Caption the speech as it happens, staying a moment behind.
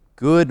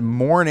Good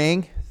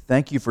morning.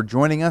 Thank you for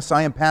joining us.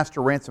 I am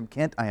Pastor Ransom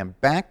Kent. I am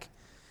back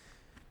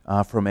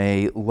from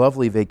a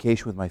lovely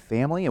vacation with my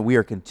family, and we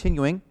are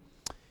continuing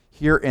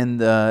here in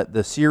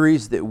the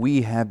series that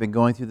we have been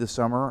going through this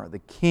summer, the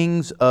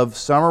Kings of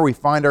Summer. We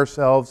find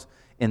ourselves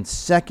in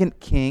 2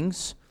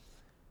 Kings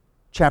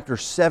chapter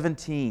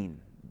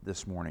 17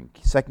 this morning.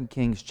 2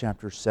 Kings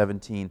chapter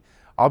 17.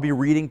 I'll be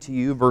reading to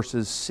you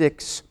verses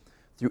 6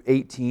 through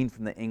 18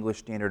 from the English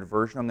Standard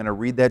Version. I'm going to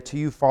read that to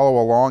you.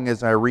 Follow along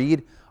as I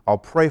read. I'll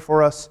pray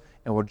for us,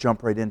 and we'll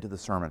jump right into the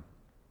sermon.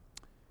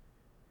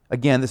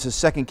 Again, this is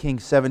 2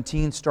 Kings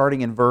 17,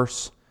 starting in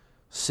verse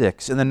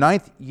 6. In the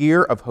 9th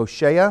year of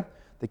Hoshea,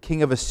 the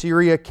king of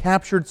Assyria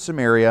captured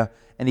Samaria,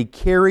 and he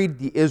carried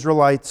the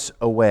Israelites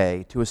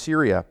away to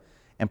Assyria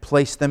and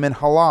placed them in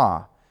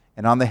Halah,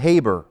 and on the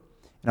Habor,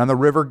 and on the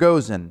river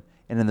Gozan,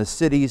 and in the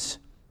cities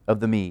of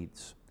the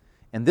Medes.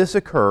 And this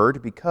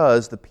occurred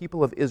because the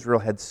people of Israel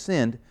had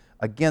sinned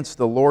against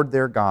the Lord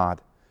their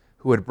God,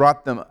 who had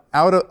brought them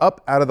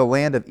up out of the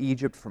land of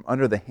Egypt from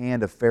under the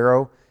hand of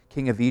Pharaoh,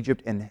 king of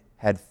Egypt, and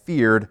had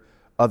feared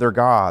other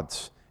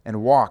gods,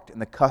 and walked in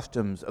the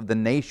customs of the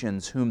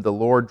nations whom the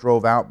Lord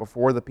drove out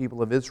before the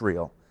people of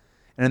Israel,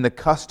 and in the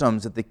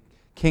customs that the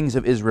kings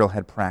of Israel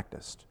had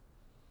practiced.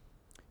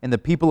 And the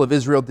people of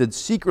Israel did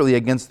secretly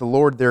against the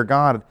Lord their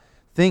God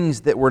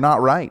things that were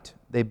not right.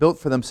 They built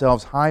for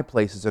themselves high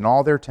places in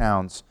all their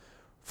towns,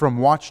 from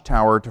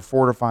watchtower to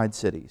fortified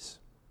cities.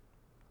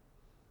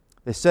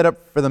 They set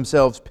up for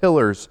themselves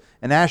pillars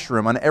and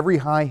asherim on every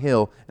high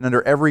hill and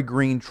under every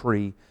green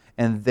tree,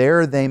 and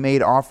there they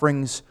made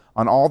offerings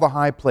on all the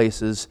high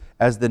places,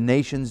 as the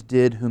nations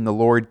did whom the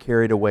Lord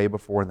carried away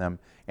before them.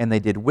 And they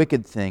did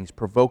wicked things,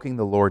 provoking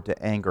the Lord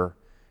to anger.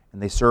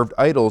 And they served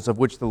idols, of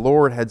which the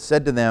Lord had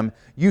said to them,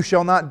 "You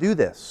shall not do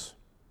this."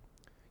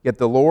 Yet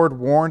the Lord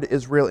warned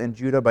Israel and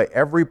Judah by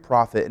every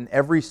prophet and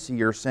every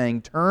seer,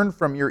 saying, "Turn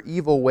from your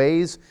evil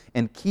ways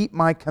and keep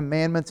my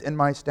commandments and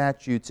my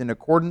statutes in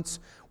accordance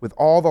with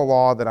all the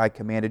law that I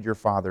commanded your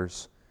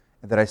fathers,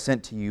 and that I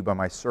sent to you by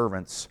my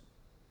servants,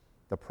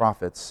 the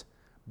prophets."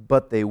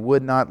 But they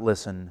would not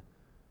listen,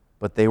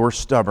 but they were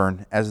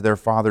stubborn, as their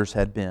fathers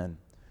had been,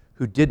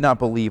 who did not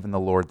believe in the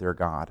Lord their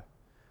God.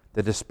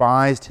 They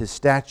despised his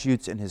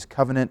statutes and his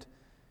covenant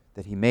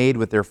that he made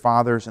with their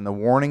fathers, and the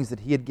warnings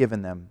that he had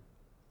given them.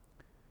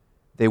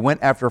 They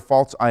went after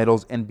false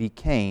idols and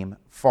became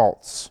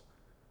false.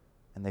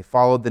 And they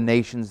followed the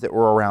nations that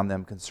were around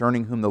them,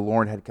 concerning whom the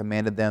Lord had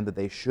commanded them that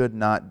they should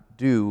not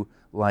do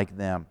like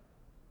them.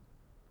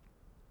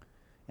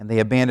 And they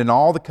abandoned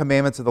all the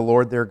commandments of the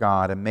Lord their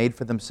God, and made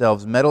for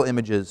themselves metal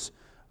images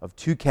of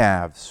 2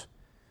 calves.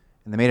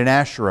 And they made an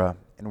Asherah,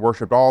 and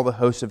worshipped all the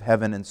hosts of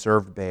heaven, and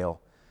served Baal.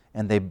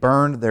 And they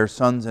burned their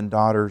sons and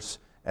daughters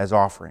as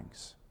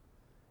offerings,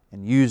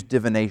 and used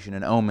divination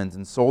and omens,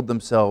 and sold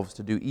themselves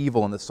to do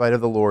evil in the sight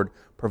of the Lord,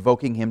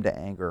 provoking him to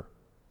anger.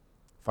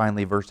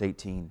 Finally, verse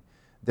 18.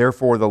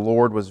 Therefore the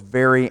Lord was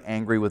very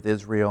angry with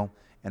Israel,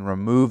 and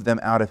removed them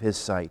out of his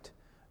sight.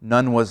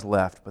 None was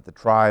left but the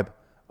tribe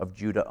of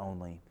Judah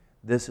only.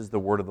 This is the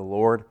word of the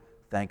Lord.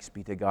 Thanks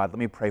be to God. Let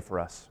me pray for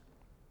us.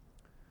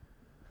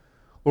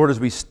 Lord, as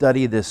we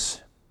study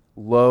this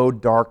low,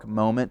 dark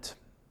moment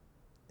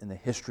in the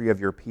history of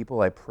your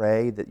people, I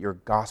pray that your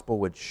gospel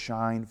would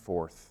shine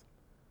forth.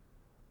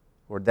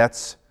 Lord,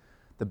 that's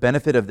the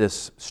benefit of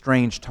this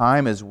strange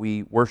time as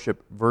we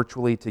worship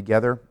virtually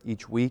together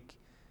each week.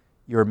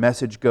 Your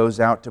message goes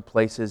out to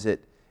places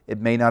it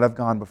may not have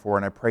gone before,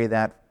 and I pray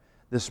that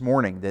this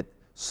morning that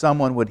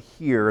someone would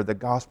hear the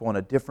gospel in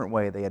a different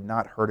way they had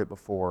not heard it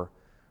before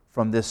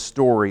from this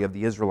story of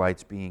the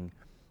Israelites being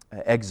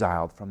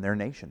exiled from their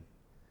nation.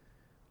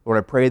 Lord,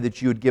 I pray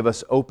that you would give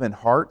us open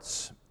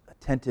hearts,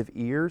 attentive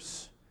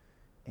ears,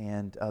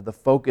 and the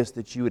focus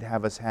that you would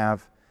have us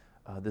have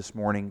this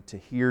morning to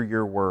hear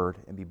your word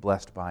and be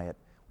blessed by it.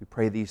 We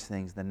pray these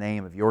things in the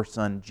name of your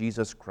Son,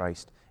 Jesus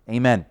Christ.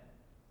 Amen.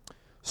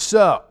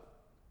 So,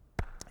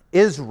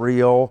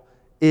 Israel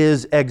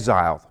is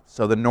exiled.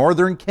 So the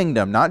northern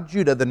kingdom, not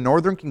Judah, the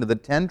northern kingdom, the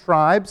 10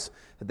 tribes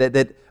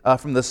that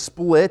from the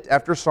split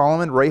after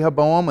Solomon,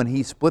 Rehoboam, when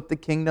he split the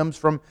kingdoms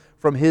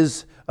from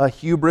his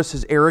hubris,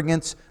 his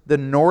arrogance, the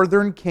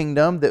northern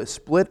kingdom that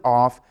split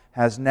off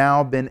has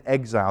now been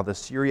exiled.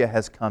 Assyria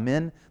has come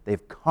in,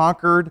 they've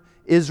conquered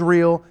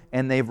Israel,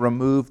 and they've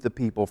removed the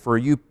people. For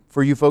you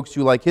folks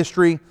who like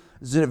history,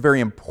 this is a very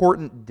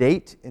important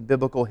date in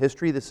biblical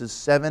history. This is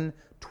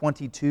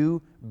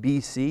 722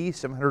 BC,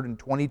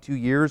 722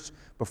 years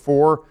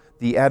before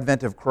the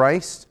advent of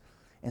Christ.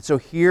 And so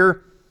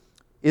here,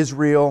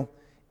 Israel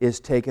is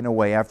taken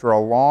away. After a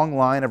long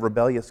line of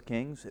rebellious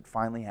kings, it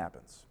finally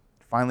happens.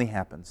 It finally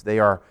happens. They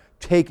are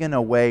taken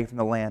away from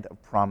the land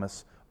of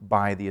promise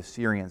by the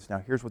Assyrians. Now,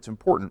 here's what's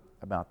important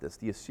about this.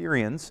 The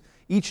Assyrians,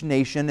 each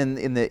nation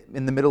in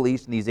the Middle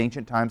East in these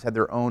ancient times had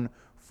their own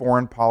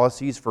foreign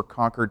policies for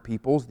conquered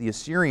peoples. The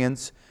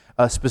Assyrians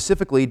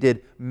specifically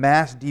did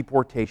mass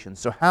deportation.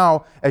 So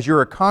how, as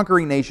you're a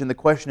conquering nation, the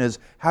question is,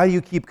 how do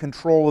you keep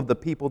control of the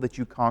people that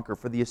you conquer?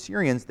 For the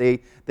Assyrians, they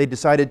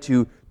decided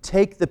to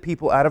take the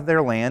people out of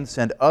their land,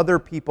 send other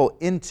people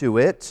into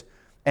it,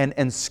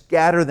 and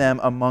scatter them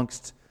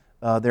amongst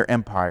their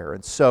empire.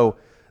 And so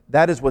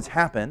that is what's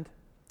happened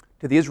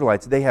to the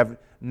Israelites. They have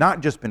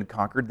not just been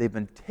conquered, they've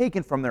been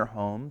taken from their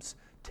homes,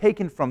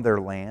 taken from their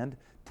land,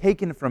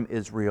 taken from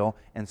Israel,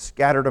 and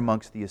scattered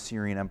amongst the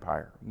Assyrian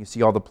Empire. You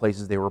see all the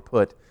places they were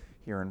put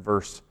here in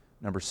verse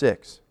number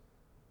 6.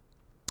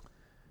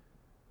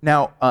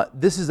 Now,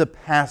 this is a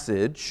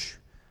passage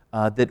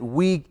that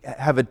we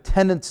have a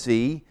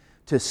tendency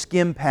to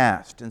skim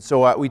past. And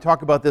so we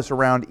talk about this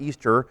around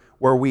Easter,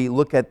 where we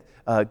look at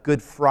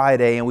Good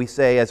Friday, and we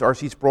say, as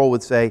R.C. Sproul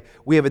would say,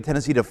 we have a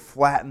tendency to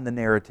flatten the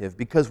narrative.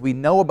 Because we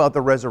know about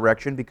the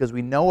resurrection, because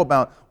we know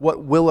about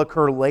what will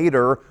occur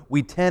later,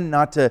 we tend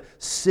not to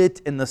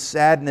sit in the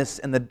sadness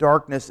and the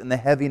darkness and the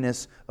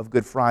heaviness of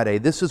Good Friday.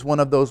 This is one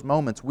of those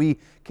moments. We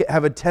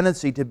have a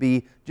tendency to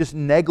be just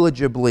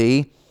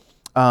negligibly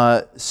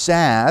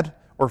sad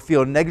or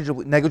feel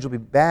negligibly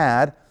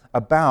bad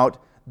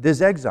about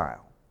this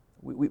exile.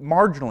 We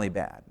marginally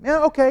bad.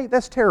 Yeah, okay,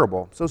 that's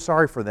terrible. So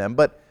sorry for them.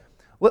 But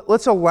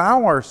let's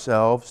allow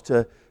ourselves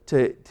to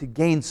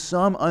gain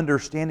some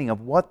understanding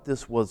of what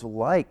this was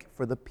like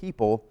for the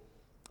people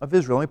of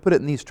Israel. Let me put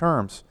it in these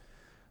terms.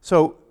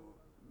 So,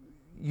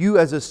 you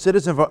as a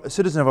citizen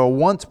of a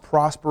once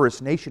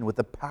prosperous nation with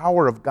the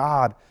power of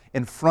God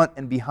in front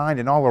and behind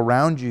and all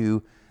around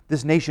you,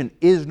 this nation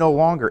is no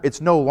longer.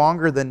 It's no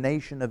longer the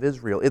nation of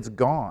Israel. It's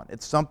gone.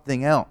 It's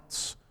something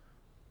else.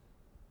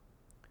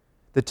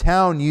 The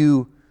town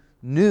you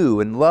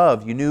knew and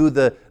loved. You knew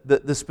the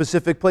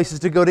specific places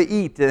to go to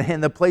eat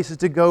and the places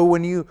to go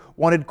when you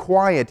wanted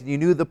quiet. And you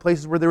knew the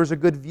places where there was a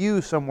good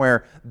view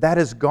somewhere. That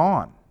is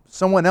gone.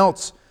 Someone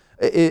else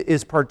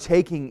is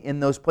partaking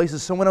in those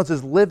places. Someone else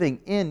is living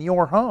in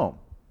your home.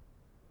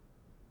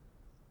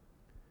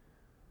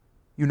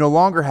 You no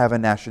longer have a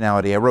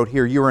nationality. I wrote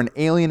here, you are an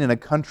alien in a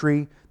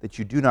country that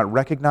you do not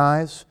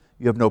recognize,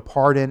 you have no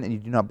part in, and you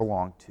do not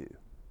belong to.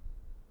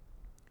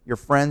 Your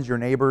friends, your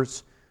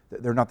neighbors,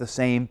 they're not the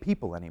same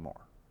people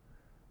anymore.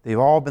 They've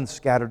all been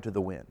scattered to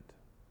the wind.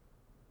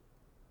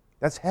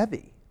 That's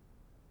heavy.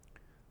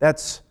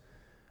 That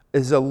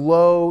is a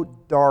low,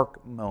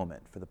 dark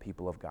moment for the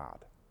people of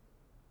God.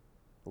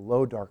 A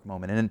low, dark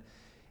moment. And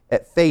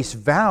at face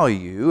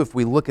value, if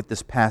we look at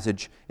this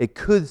passage, it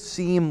could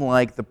seem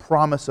like the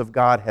promise of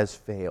God has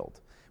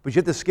failed. But you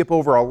have to skip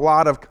over a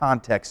lot of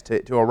context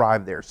to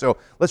arrive there. So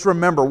let's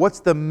remember, what's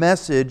the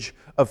message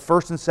of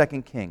 1st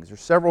and 2nd Kings?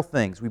 There's several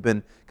things. We've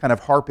been kind of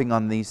harping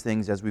on these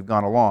things as we've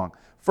gone along.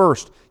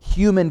 First,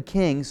 human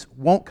kings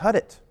won't cut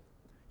it.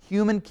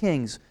 Human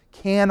kings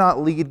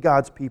cannot lead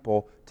God's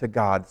people to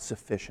God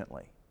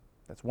sufficiently.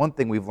 That's one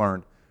thing we've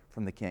learned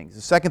from the kings.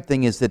 The second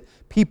thing is that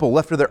people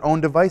left to their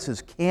own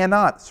devices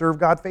cannot serve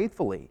God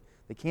faithfully.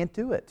 They can't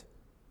do it.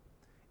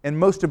 And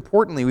most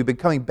importantly, we've been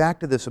coming back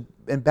to this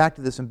and back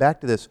to this and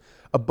back to this.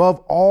 Above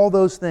all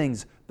those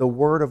things, the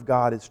Word of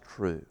God is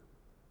true.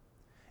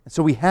 And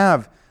so we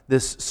have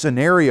this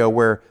scenario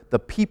where the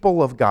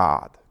people of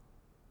God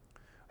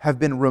have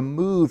been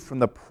removed from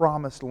the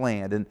promised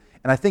land. And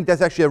I think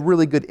that's actually a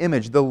really good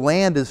image. The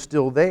land is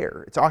still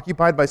there. It's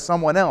occupied by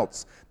someone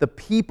else. The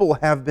people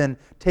have been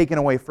taken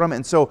away from it.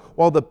 And so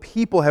while the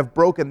people have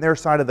broken their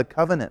side of the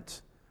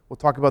covenant, we'll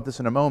talk about this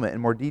in a moment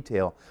in more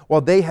detail, while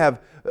they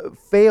have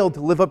failed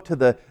to live up to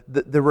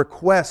the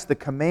requests, the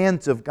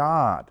commands of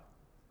God,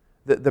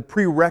 the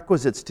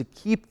prerequisites to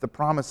keep the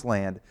promised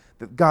land,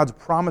 that God's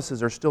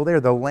promises are still there.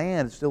 The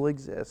land still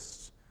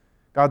exists.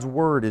 God's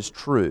word is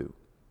true.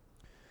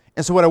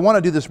 And so what I want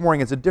to do this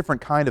morning is a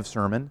different kind of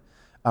sermon.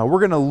 We're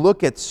going to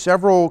look at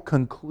several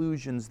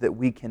conclusions that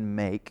we can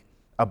make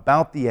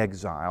about the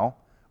exile,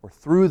 or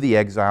through the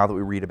exile that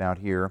we read about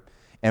here.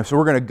 And so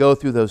we're going to go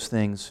through those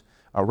things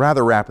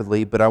rather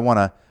rapidly, but I want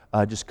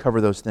to just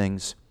cover those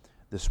things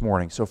this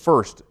morning. So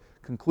first,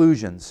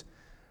 conclusions.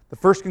 The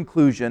first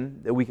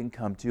conclusion that we can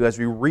come to as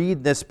we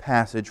read this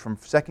passage from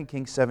 2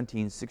 Kings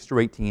 17, 6 through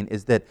 18,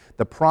 is that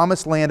the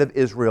promised land of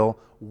Israel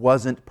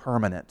wasn't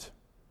permanent.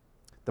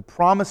 The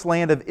promised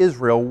land of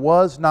Israel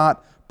was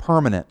not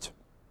permanent.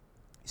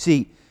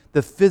 See,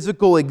 the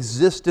physical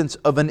existence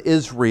of an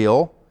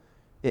Israel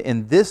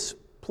in this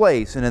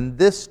place and in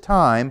this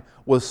time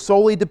was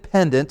solely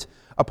dependent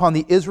upon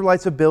the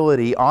Israelites'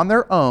 ability on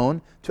their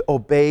own to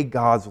obey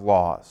God's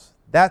laws.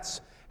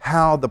 That's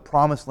how the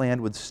promised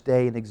land would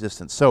stay in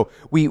existence. So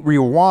we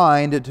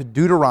rewind to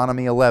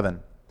Deuteronomy 11.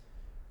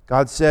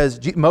 God says,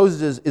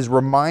 Moses is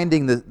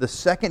reminding the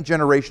second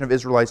generation of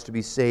Israelites to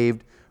be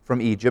saved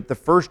from Egypt. The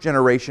first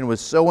generation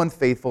was so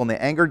unfaithful and they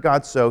angered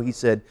God so, he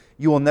said,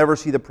 you will never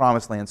see the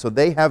promised land. So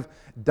they have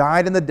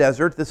died in the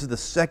desert. This is the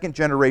second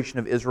generation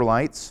of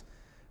Israelites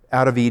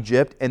out of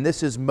Egypt, and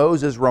this is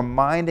Moses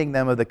reminding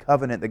them of the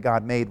covenant that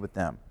God made with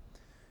them.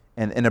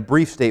 And in a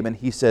brief statement,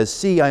 he says,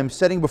 see, I am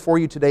setting before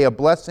you today a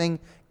blessing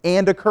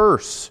and a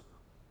curse.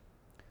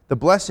 The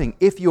blessing,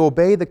 if you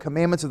obey the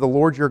commandments of the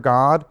Lord your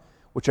God,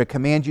 which I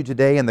command you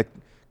today, and the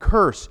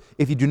curse,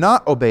 if you do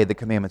not obey the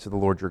commandments of the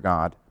Lord your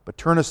God, but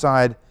turn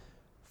aside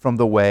from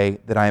the way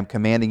that I am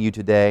commanding you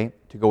today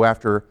to go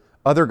after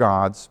other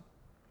gods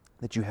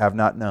that you have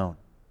not known.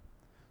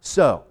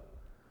 So,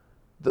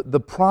 the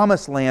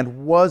promised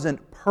land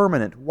wasn't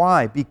permanent.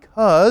 Why?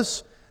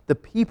 Because the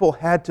people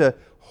had to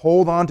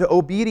hold on to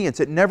obedience.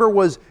 It never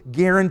was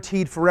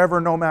guaranteed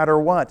forever no matter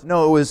what.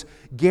 No, it was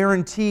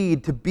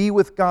guaranteed to be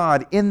with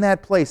God in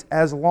that place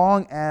as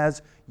long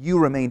as you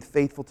remained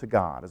faithful to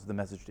God, is the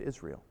message to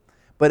Israel.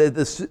 But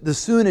as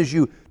soon as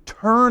you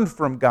turn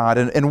from God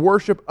and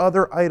worship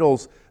other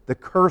idols, the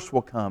curse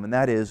will come, and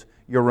that is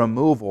your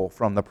removal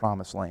from the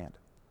promised land.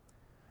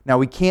 Now,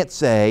 we can't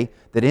say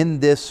that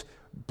in this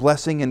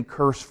blessing and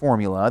curse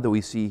formula that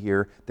we see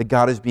here, that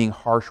God is being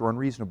harsh or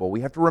unreasonable. We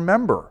have to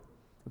remember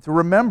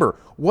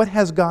what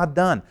has God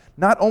done.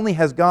 Not only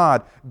has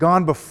God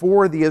gone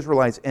before the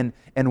Israelites and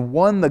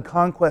won the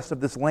conquest of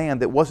this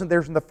land that wasn't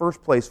theirs in the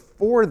first place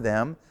for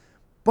them,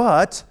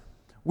 but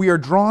we are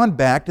drawn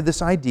back to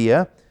this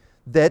idea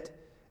that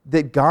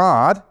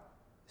God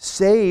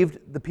saved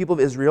the people of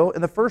Israel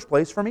in the first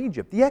place from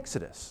Egypt, the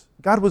Exodus.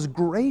 God was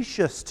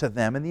gracious to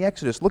them in the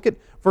Exodus. Look at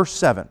verse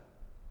 7.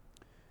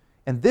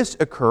 And this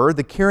occurred,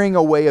 the carrying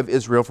away of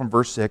Israel, from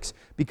verse 6,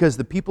 because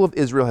the people of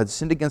Israel had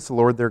sinned against the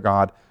Lord their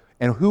God.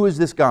 And who is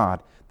this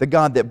God? The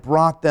God that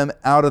brought them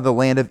out of the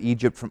land of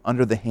Egypt from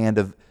under the hand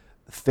of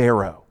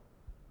Pharaoh,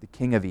 the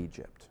king of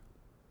Egypt.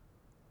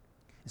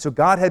 So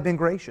God had been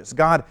gracious.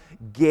 God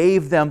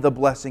gave them the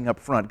blessing up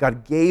front.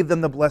 God gave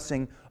them the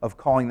blessing of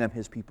calling them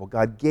His people.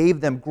 God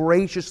gave them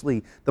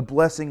graciously the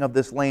blessing of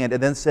this land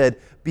and then said,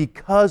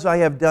 because I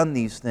have done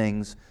these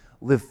things,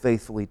 live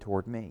faithfully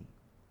toward me.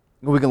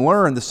 We can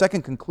learn the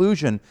second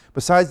conclusion,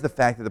 besides the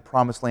fact that the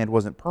promised land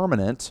wasn't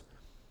permanent,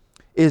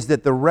 is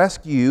that the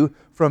rescue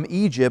from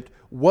Egypt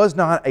was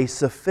not a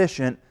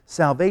sufficient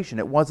salvation.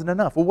 It wasn't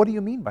enough. Well, what do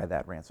you mean by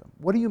that, Ransom?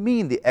 What do you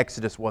mean the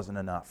Exodus wasn't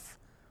enough?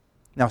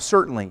 Now,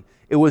 certainly,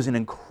 it was an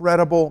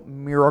incredible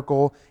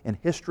miracle in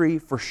history.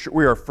 For sure,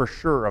 we are for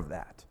sure of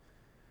that.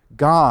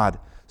 God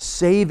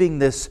saving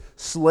this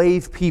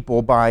slave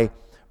people by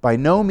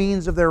no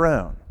means of their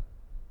own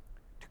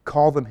to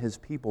call them His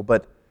people,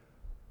 but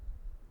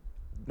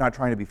not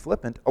trying to be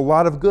flippant, a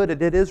lot of good it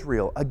did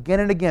Israel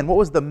again and again. What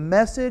was the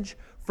message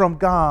from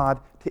God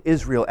to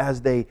Israel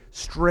as they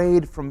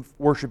strayed from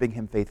worshiping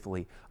Him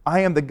faithfully? I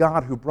am the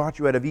God who brought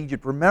you out of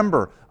Egypt.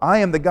 Remember, I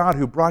am the God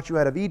who brought you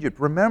out of Egypt.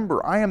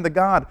 Remember, I am the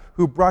God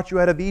who brought you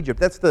out of Egypt.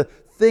 That's the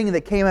thing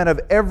that came out of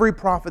every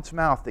prophet's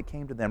mouth that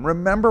came to them.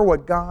 Remember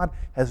what God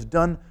has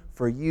done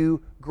for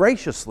you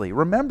graciously.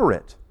 Remember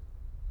it.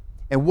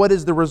 And what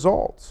is the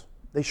result?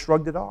 They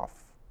shrugged it off.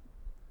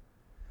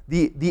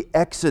 The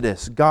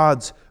Exodus,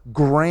 God's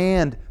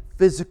grand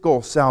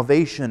physical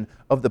salvation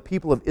of the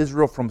people of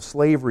Israel from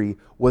slavery,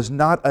 was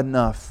not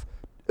enough.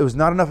 It was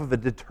not enough of a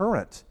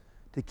deterrent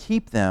to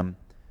keep them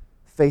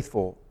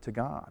faithful to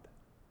God.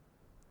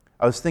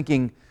 I was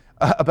thinking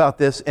about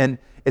this, and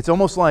it's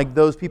almost like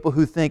those people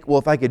who think, well,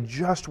 if I could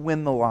just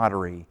win the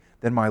lottery,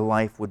 then my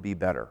life would be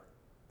better.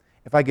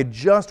 If I could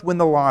just win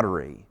the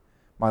lottery,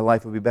 my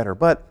life would be better.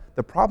 But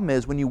the problem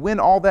is, when you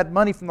win all that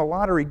money from the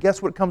lottery, guess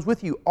what comes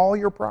with you? All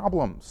your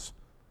problems.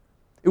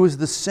 It was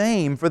the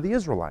same for the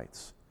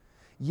Israelites.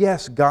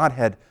 Yes, God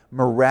had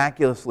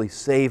miraculously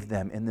saved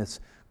them in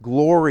this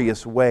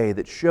glorious way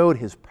that showed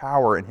His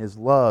power and His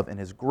love and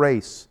His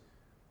grace.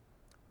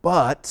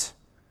 But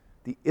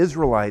the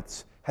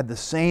Israelites had the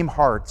same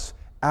hearts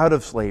out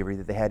of slavery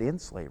that they had in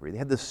slavery. They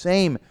had the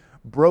same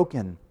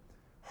broken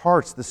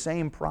hearts, the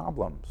same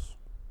problems.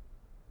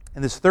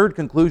 And this third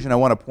conclusion I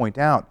want to point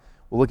out,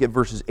 we'll look at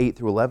verses 8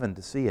 through 11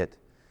 to see it,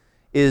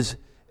 is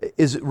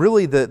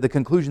really the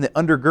conclusion that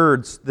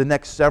undergirds the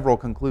next several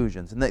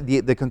conclusions. And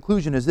the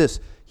conclusion is this: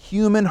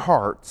 human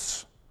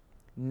hearts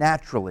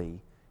naturally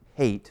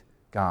hate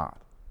God.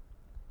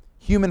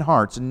 Human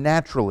hearts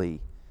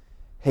naturally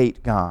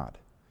hate God.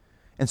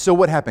 And so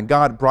what happened?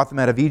 God brought them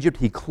out of Egypt.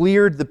 He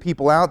cleared the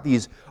people out,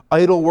 these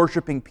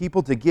idol-worshiping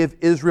people, to give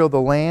Israel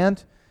the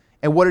land.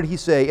 And what did He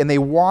say? And they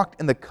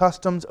walked in the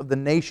customs of the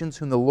nations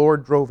whom the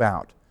Lord drove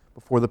out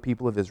before the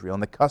people of Israel,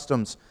 and the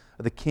customs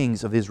of the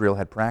kings of Israel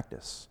had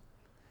practiced.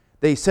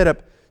 They set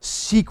up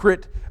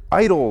secret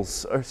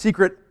idols or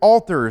secret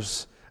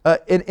altars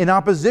in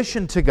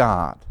opposition to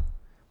God.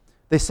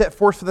 They set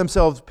forth for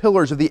themselves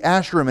pillars of the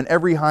Asherim in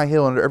every high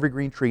hill and under every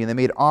green tree, and they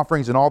made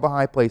offerings in all the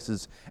high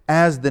places,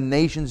 as the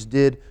nations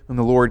did whom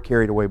the Lord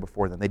carried away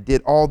before them. They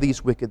did all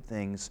these wicked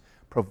things,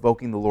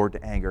 provoking the Lord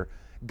to anger.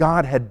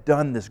 God had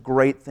done this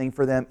great thing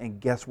for them,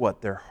 and guess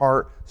what? Their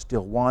heart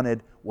still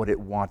wanted what it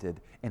wanted,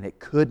 and it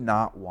could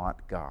not want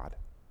God.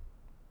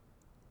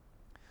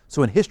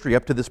 So in history,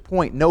 up to this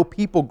point, no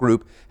people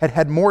group had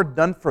had more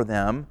done for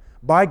them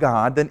by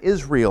God than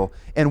Israel.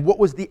 And what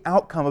was the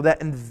outcome of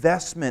that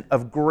investment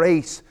of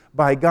grace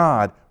by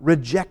God?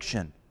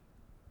 Rejection.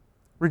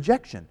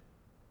 Rejection.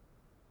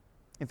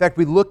 In fact,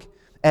 we look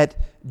at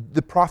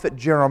the prophet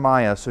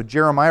Jeremiah. So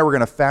Jeremiah, we're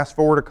going to fast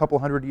forward a couple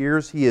hundred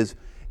years. He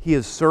He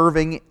is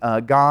serving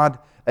God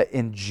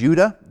in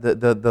Judah,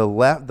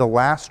 the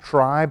last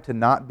tribe to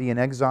not be in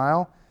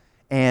exile,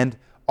 and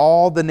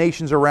all the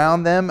nations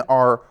around them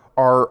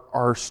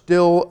are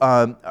still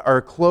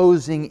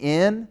closing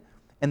in,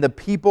 and the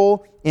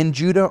people in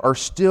Judah are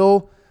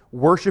still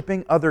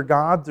worshiping other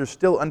gods. They're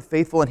still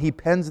unfaithful, and he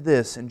pens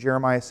this in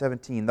Jeremiah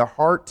 17. The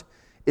heart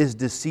is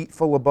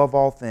deceitful above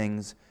all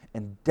things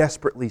and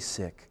desperately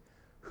sick.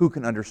 Who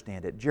can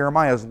understand it?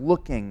 Jeremiah is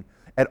looking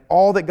at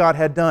all that God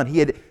had done. He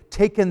had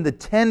taken the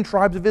 10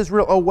 tribes of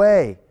Israel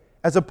away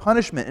as a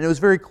punishment, and it was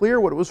very clear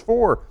what it was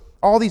for.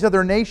 All these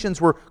other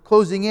nations were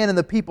closing in, and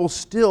the people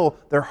still,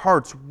 their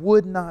hearts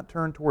would not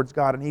turn towards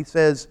God. And he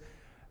says,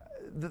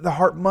 the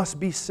heart must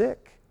be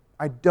sick.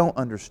 I don't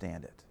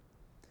understand it.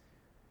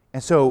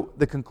 And so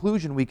the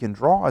conclusion we can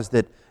draw is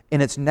that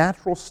in its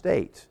natural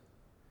state,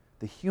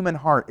 the human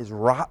heart is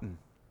rotten,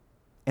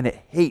 and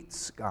it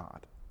hates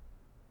God.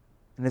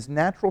 In its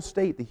natural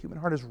state, the human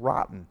heart is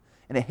rotten,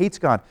 and it hates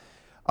God.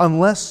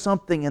 Unless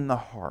something in the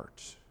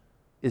heart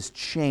is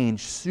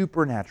changed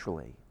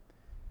supernaturally,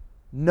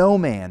 no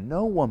man,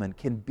 no woman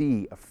can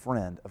be a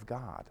friend of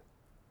God.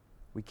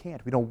 We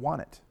can't. We don't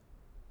want it.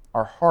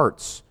 Our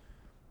hearts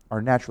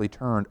are naturally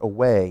turned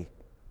away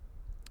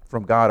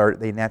from God.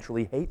 They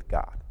naturally hate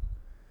God.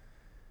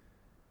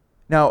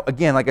 Now,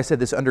 again, like I said,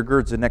 this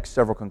undergirds the next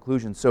several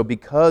conclusions. So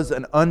because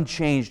an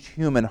unchanged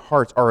human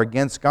hearts are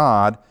against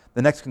God,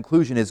 the next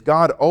conclusion is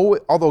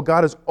although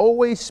God is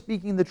always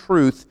speaking the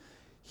truth,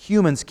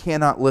 humans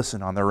cannot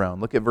listen on their own.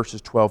 Look at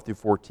verses 12 through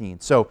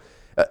 14. So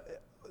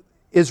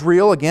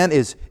Israel, again,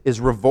 is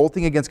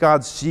revolting against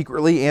God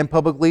secretly and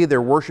publicly.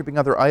 They're worshiping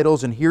other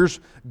idols, and here's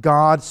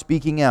God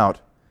speaking out.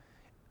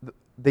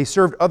 They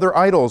served other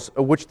idols,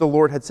 of which the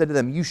Lord had said to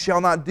them, "You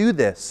shall not do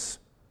this."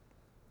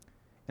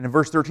 And in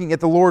verse 13,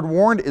 yet the Lord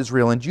warned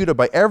Israel and Judah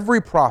by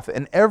every prophet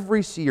and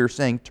every seer,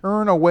 saying,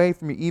 "Turn away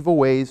from your evil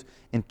ways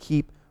and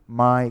keep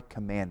my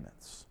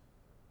commandments."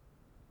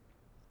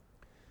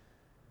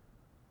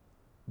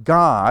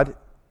 God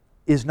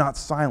is not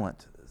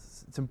silent.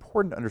 It's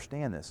important to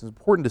understand this. It's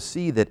important to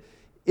see that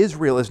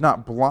Israel is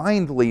not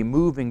blindly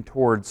moving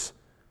towards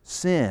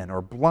sin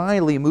or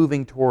blindly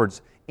moving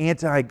towards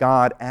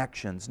anti-God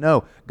actions.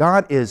 No,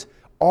 God is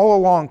all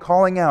along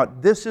calling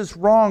out, "This is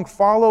wrong,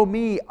 follow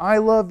me, I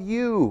love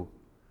you.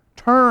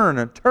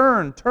 Turn,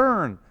 turn,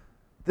 turn.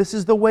 This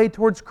is the way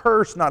towards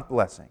curse, not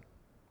blessing."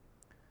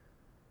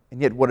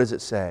 And yet what does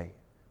it say?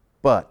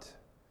 But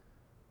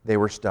they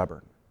were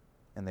stubborn,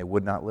 and they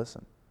would not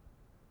listen.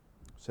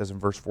 It says in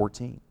verse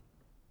 14.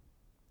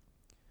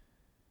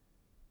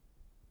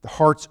 The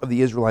hearts of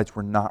the Israelites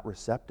were not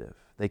receptive.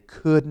 They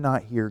could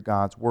not hear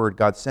God's word.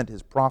 God sent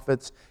His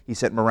prophets. He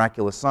sent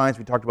miraculous signs.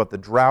 We talked about the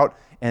drought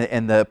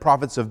and the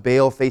prophets of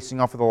Baal facing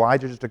off with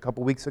Elijah just a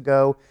couple weeks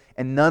ago.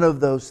 And none of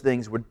those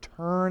things would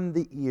turn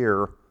the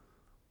ear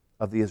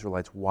of the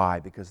Israelites. Why?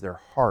 Because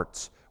their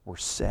hearts were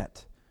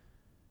set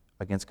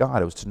against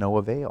God. It was to no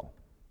avail.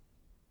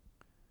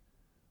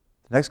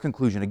 The next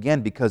conclusion,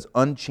 again, because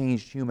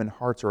unchanged human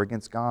hearts are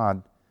against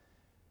God,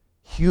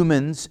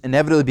 humans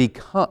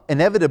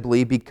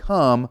inevitably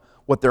become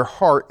what their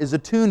heart is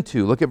attuned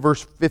to. Look at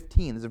verse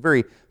 15. There's a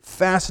very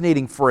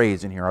fascinating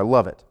phrase in here. I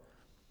love it.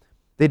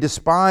 They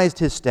despised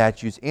His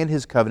statutes and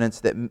His covenants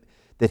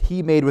that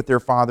He made with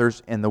their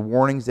fathers and the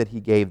warnings that He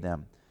gave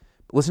them.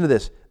 But listen to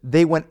this.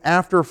 They went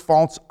after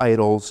false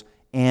idols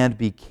and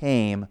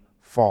became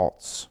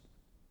false.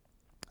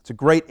 It's a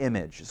great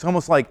image. It's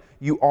almost like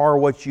you are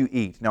what you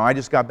eat. Now, I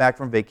just got back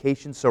from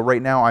vacation, so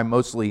right now I'm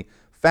mostly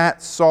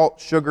fat, salt,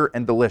 sugar,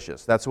 and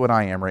delicious. That's what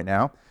I am right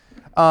now.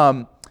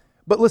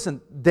 But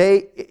listen,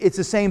 it's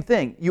the same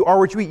thing. You are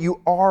what you eat.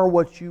 You are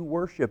what you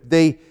worship.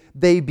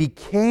 They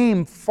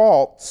became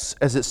false,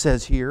 as it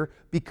says here,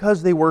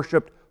 because they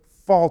worshiped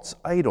false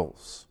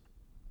idols.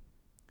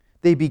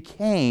 They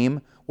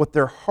became what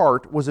their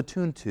heart was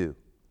attuned to.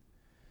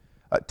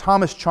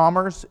 Thomas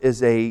Chalmers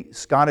is a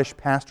Scottish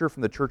pastor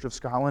from the Church of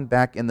Scotland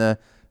back in the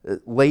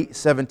late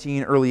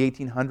early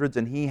 1800s,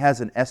 and he has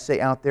an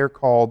essay out there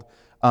called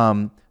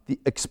The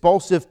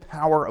Expulsive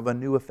Power of a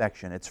New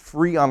Affection. It's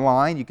free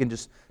online. You can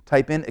just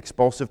type in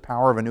Expulsive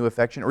Power of a New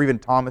Affection, or even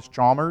Thomas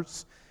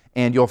Chalmers,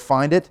 and you'll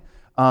find it.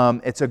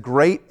 It's a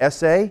great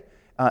essay,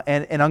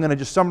 and I'm going to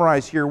just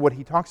summarize here what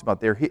he talks about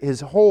there.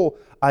 His whole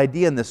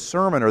idea in this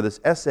sermon or this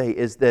essay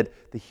is that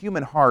the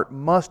human heart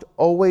must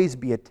always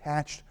be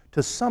attached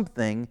to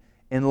something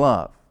in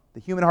love. The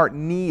human heart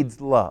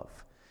needs love.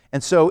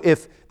 And so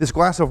if this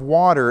glass of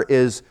water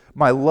is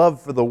my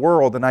love for the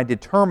world, and I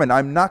determine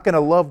I'm not going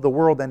to love the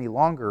world any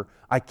longer,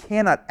 I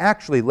cannot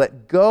actually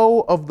let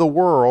go of the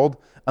world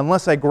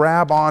unless I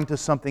grab on to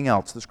something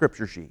else, the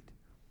scripture sheet.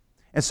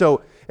 And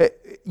so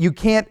you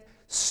can't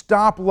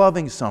stop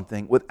loving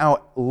something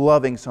without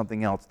loving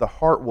something else. The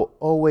heart will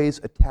always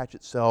attach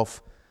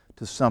itself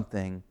to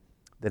something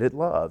that it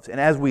loves. And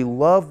as we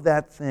love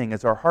that thing,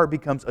 as our heart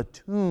becomes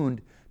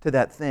attuned to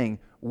that thing,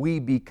 we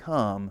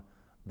become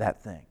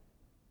that thing.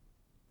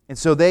 And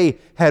so they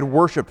had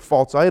worshipped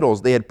false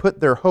idols. They had put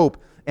their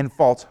hope and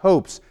false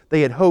hopes.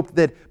 They had hoped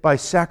that by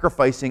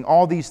sacrificing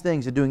all these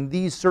things and doing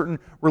these certain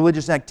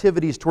religious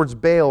activities towards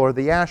Baal or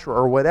the Asherah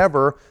or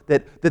whatever,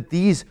 that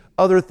these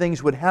other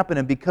things would happen.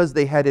 And because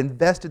they had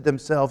invested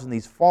themselves in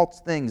these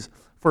false things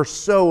for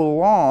so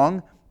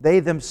long, they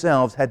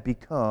themselves had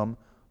become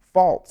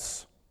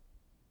false.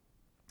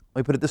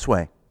 Let me put it this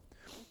way.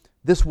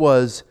 This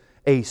was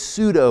a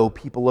pseudo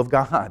people of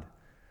God,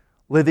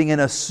 living in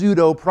a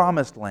pseudo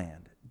promised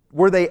land.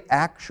 Were they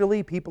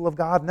actually people of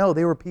God? No,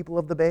 they were people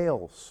of the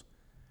Baals.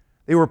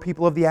 They were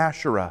people of the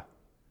Asherah.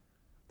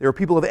 They were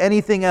people of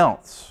anything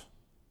else.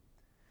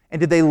 And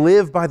did they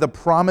live by the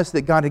promise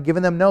that God had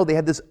given them? No, they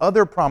had this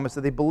other promise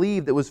that they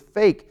believed that was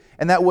fake,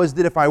 and that was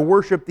that if I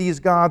worship these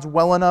gods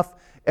well enough,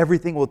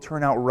 everything will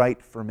turn out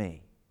right for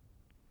me.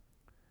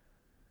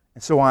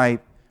 And so I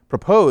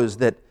propose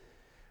that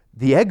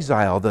the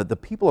exile, the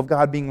people of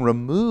God being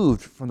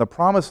removed from the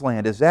promised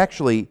land, is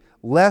actually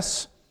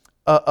less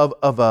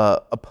of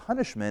a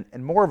punishment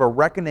and more of a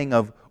reckoning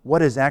of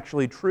what is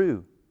actually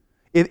true.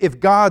 If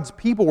God's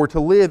people were to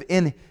live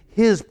in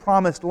His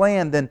promised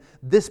land, then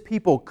this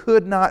people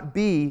could not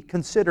be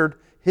considered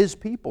His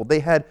people. They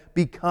had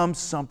become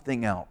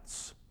something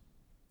else.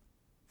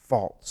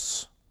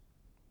 False.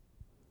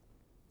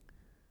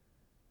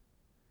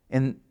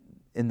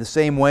 In the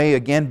same way,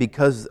 again,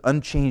 because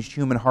unchanged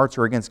human hearts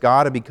are against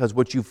God, and because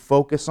what you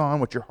focus on,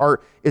 what your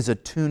heart is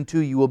attuned to,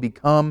 you will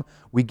become,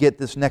 we get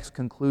this next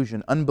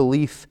conclusion.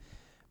 Unbelief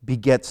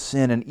begets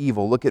sin and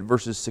evil. Look at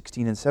verses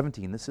 16 and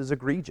 17. This is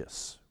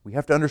egregious. We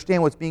have to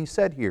understand what's being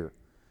said here.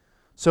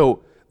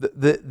 So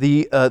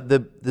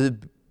the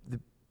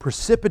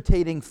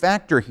precipitating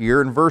factor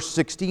here in verse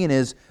 16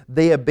 is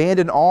they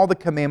abandon all the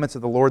commandments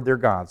of the Lord their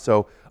God.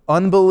 So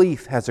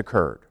unbelief has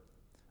occurred.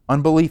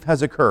 Unbelief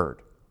has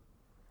occurred.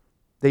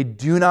 They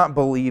do not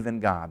believe in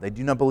God. They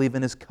do not believe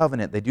in His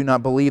covenant. They do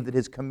not believe that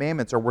His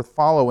commandments are worth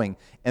following.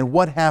 And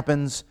what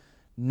happens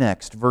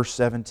next? Verse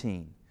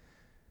 17.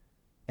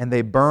 And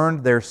they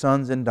burned their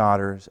sons and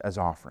daughters as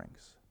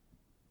offerings.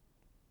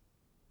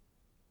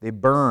 They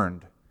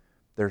burned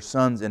their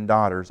sons and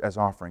daughters as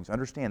offerings.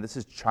 Understand, this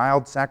is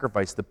child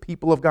sacrifice. The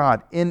people of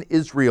God in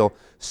Israel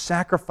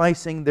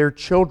sacrificing their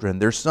children,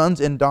 their sons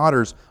and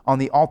daughters, on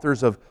the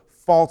altars of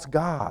false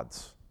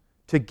gods,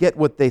 to get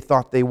what they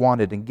thought they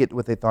wanted and get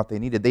what they thought they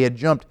needed. They had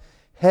jumped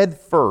head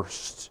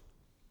first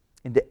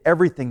into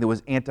everything that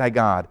was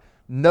anti-God.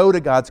 No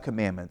to God's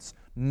commandments.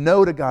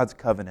 No to God's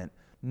covenant.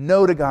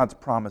 No to God's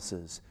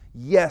promises.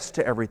 Yes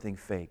to everything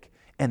fake.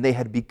 And they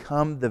had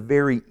become the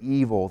very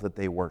evil that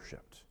they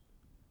worshipped.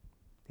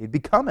 They'd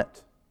become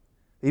it.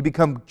 They'd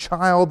become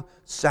child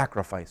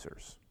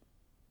sacrificers.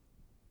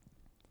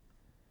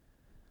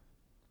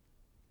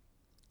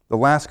 The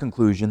last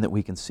conclusion that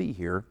we can see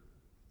here,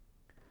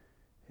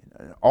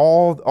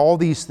 all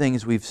these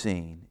things we've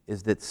seen,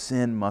 is that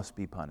sin must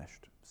be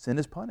punished. Sin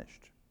is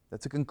punished.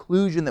 That's a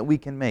conclusion that we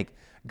can make.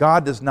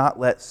 God does not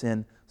let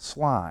sin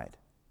slide.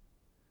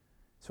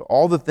 So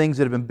all the things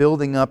that have been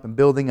building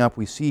up,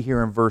 we see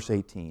here in verse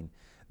 18.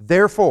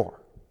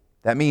 Therefore,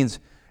 that means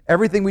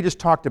everything we just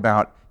talked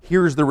about,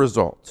 here's the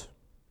result.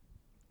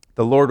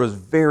 The Lord was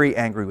very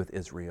angry with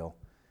Israel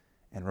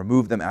and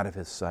removed them out of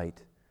His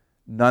sight.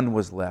 None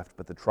was left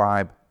but the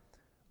tribe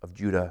of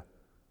Judah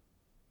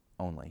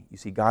only. You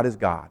see, God is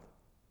God.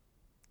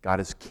 God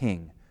is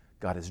King.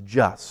 God is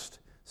just.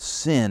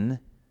 Sin,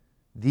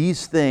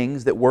 these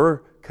things that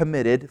were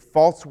committed,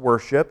 false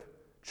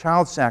worship,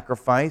 child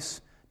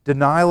sacrifice,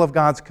 denial of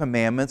God's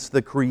commandments,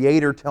 the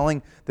Creator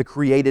telling the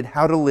created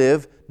how to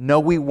live, no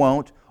we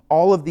won't,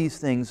 all of these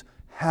things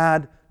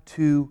had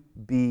to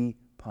be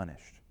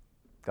punished.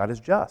 God is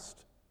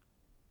just.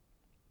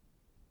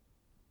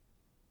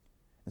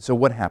 And so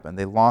what happened?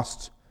 They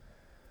lost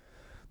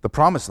the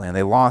promised land.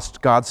 They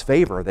lost God's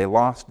favor. They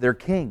lost their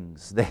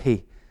kings.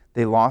 They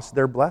lost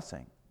their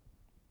blessing.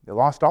 They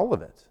lost all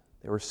of it.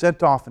 They were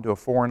sent off into a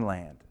foreign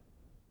land.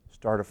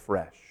 Start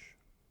afresh.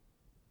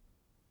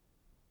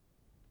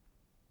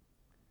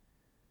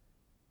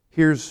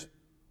 Here's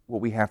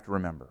what we have to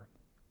remember.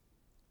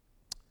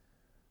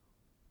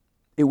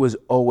 It was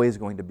always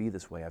going to be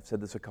this way. I've said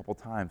this a couple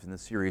times in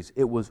this series.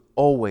 It was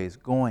always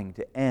going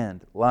to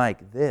end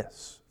like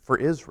this for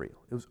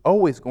Israel. It was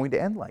always going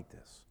to end like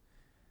this.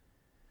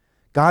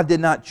 God did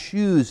not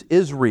choose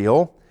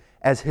Israel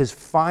as His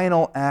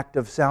final act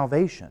of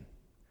salvation.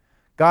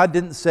 God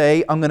didn't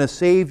say, I'm going to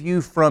save you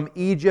from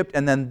Egypt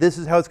and then this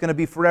is how it's going to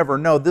be forever.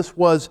 No, this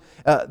was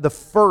the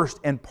first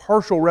and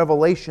partial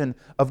revelation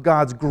of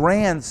God's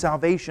grand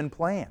salvation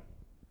plan.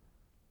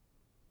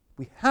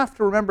 We have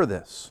to remember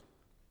this.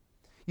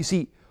 You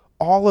see,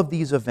 all of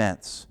these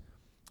events,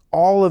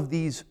 all of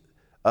these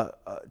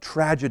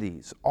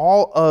tragedies,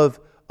 all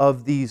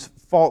of these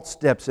false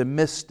steps and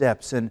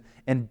missteps and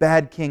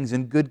bad kings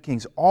and good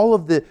kings, all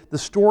of the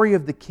story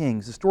of the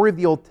kings, the story of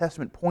the Old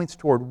Testament points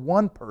toward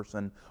one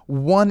person,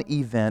 one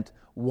event,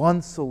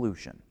 one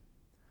solution.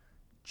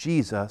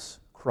 Jesus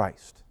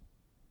Christ.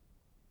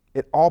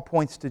 It all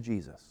points to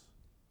Jesus.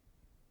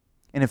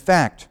 And in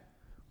fact,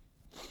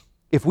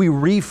 if we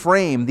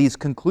reframe these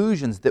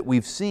conclusions that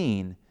we've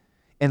seen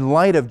in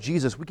light of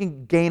Jesus, we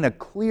can gain a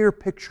clear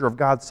picture of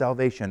God's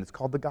salvation. It's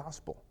called the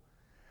gospel.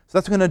 So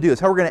that's what we're going to do. That's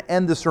how we're going to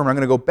end this sermon. I'm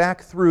going to go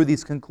back through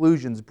these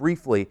conclusions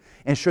briefly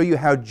and show you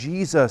how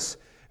Jesus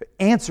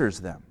answers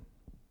them.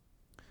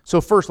 So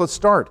first, let's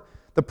start.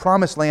 The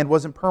promised land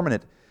wasn't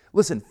permanent.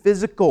 Listen,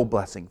 physical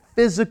blessing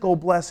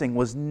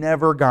was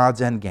never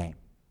God's end game.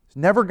 It's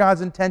never God's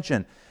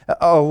intention.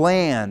 A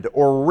land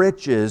or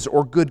riches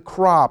or good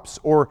crops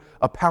or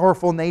a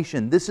powerful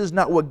nation. This is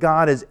not what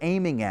God is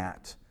aiming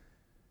at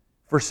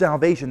for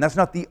salvation. That's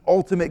not the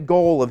ultimate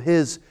goal of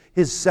His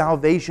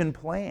salvation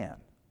plan.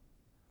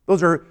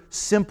 Those are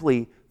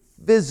simply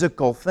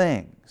physical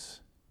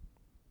things.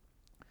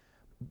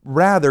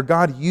 Rather,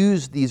 God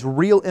used these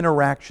real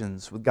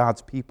interactions with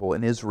God's people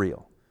in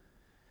Israel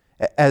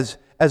as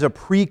a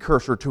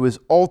precursor to His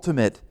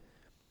ultimate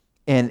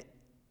and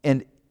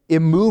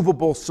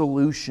immovable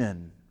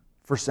solution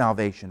for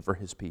salvation for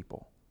His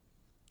people.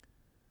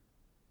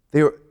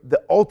 The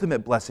ultimate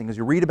blessing, as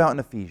you read about in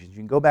Ephesians, you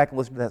can go back and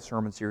listen to that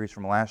sermon series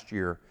from last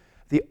year.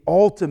 The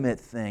ultimate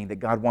thing that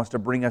God wants to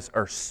bring us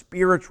are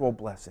spiritual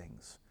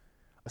blessings,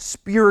 a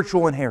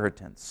spiritual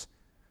inheritance.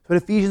 That's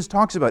what Ephesians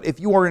talks about.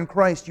 If you are in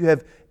Christ, you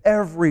have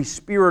every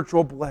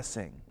spiritual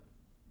blessing,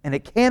 and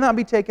it cannot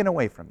be taken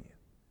away from you.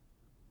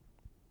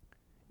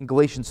 In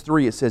Galatians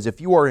 3, it says,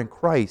 if you are in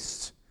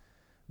Christ,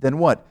 then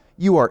what?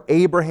 You are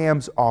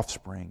Abraham's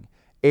offspring,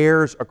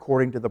 heirs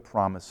according to the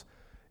promise.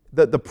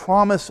 The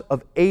promise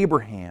of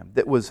Abraham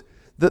that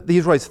the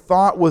Israelites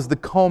thought was the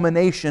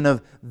culmination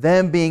of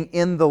them being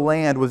in the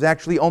land was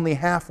actually only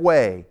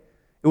halfway.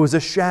 It was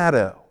a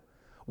shadow.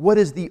 What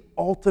is the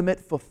ultimate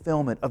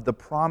fulfillment of the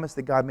promise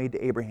that God made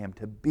to Abraham?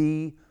 To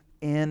be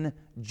in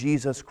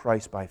Jesus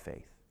Christ by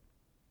faith.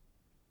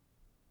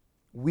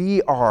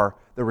 We are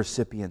the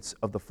recipients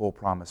of the full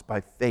promise by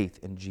faith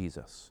in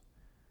Jesus.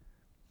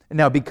 And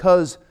now,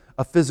 because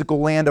a physical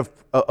land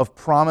of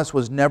promise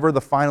was never the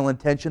final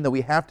intention, that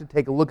we have to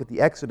take a look at the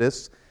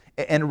Exodus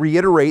and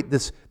reiterate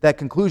that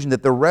conclusion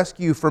that the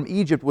rescue from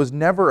Egypt was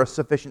never a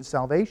sufficient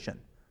salvation.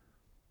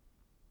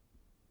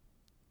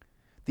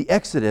 The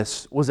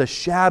Exodus was a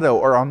shadow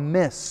or a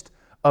mist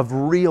of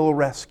real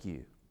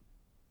rescue.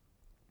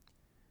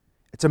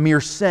 It's a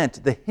mere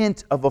scent, the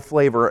hint of a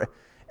flavor.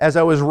 As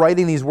I was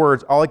writing these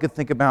words, all I could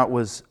think about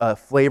was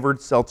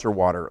flavored seltzer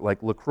water,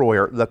 like LaCroix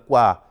or La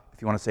Croix,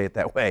 if you want to say it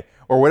that way,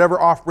 or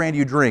whatever off-brand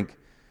you drink.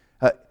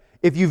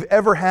 If you've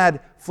ever had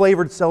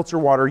flavored seltzer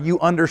water, you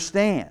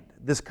understand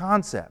this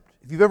concept.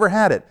 If you've ever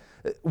had it,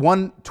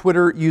 one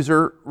Twitter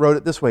user wrote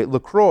it this way,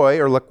 LaCroix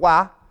or La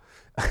Croix,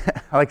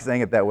 I like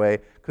saying it that way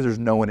because there's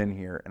no one in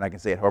here and I can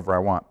say it however I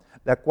want.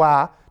 La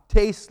Croix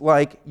tastes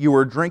like you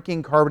were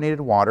drinking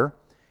carbonated water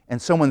and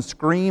someone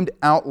screamed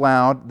out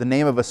loud the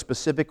name of a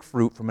specific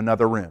fruit from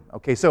another room.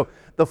 Okay, so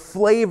the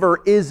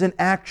flavor isn't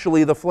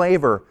actually the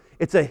flavor.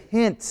 It's a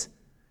hint.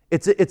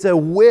 It's a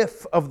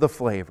whiff of the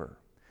flavor.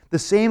 The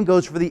same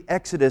goes for the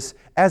Exodus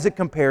as it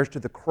compares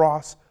to the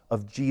cross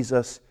of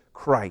Jesus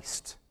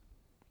Christ.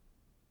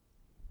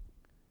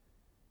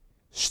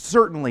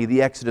 Certainly,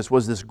 the Exodus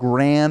was this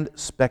grand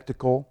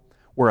spectacle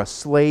where a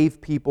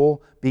slave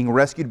people being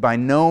rescued by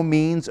no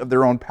means of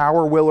their own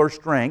power, will, or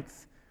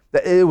strength.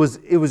 It was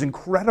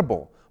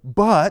incredible.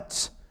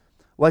 But,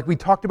 like we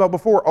talked about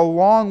before,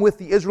 along with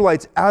the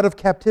Israelites out of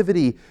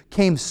captivity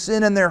came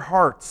sin in their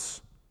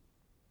hearts.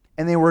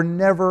 And they were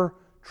never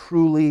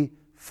truly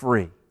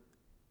free.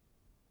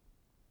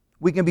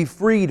 We can be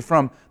freed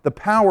from the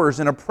powers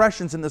and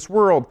oppressions in this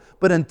world,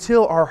 but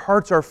until our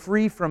hearts are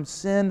free from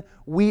sin,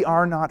 we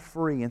are not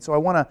free. And so I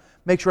want to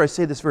make sure I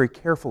say this very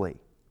carefully.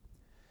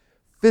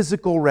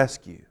 Physical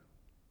rescue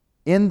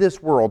in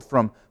this world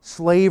from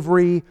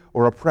slavery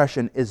or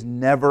oppression is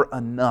never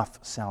enough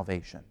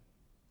salvation.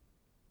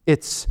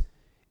 It's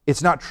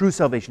not true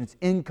salvation. It's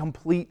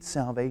incomplete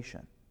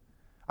salvation.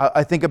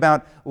 I think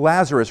about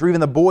Lazarus, or even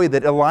the boy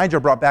that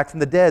Elijah brought back from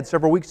the dead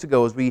several weeks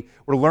ago as we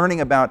were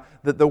learning about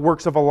the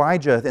works of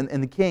Elijah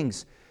and the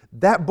kings.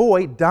 That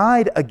boy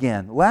died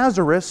again.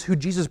 Lazarus, who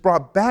Jesus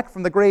brought back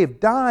from the grave,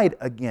 died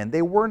again.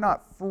 They were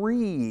not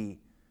free,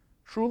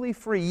 truly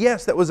free.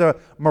 Yes, that was a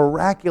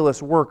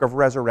miraculous work of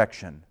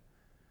resurrection,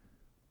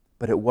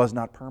 but it was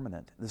not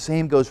permanent. The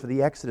same goes for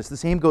the Exodus. The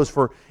same goes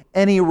for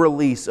any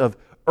release of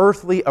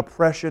earthly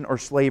oppression or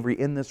slavery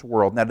in this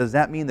world. Now, does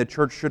that mean the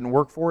church shouldn't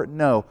work for it?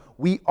 No.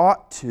 We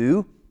ought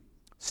to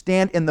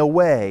stand in the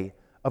way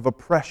of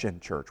oppression,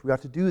 church. We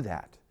ought to do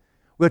that.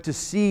 We ought to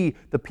see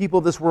the people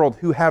of this world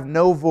who have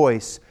no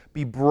voice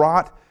be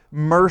brought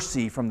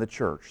mercy from the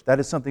church.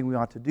 That is something we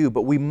ought to do,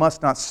 but we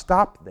must not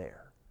stop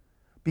there,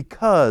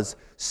 because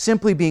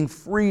simply being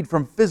freed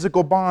from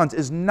physical bonds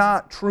is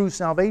not true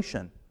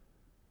salvation.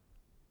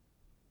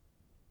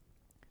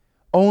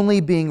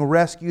 Only being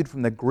rescued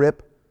from the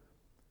grip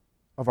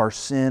of our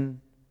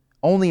sin,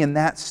 only in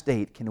that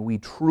state can we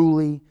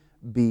truly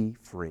be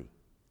free.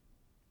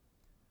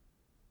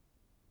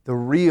 The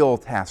real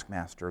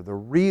taskmaster, the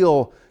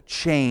real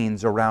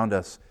chains around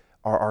us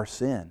are our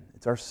sin.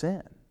 It's our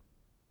sin.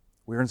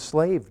 We're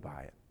enslaved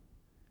by it.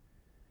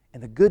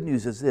 And the good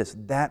news is this,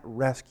 that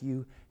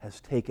rescue has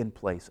taken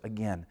place,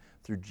 again,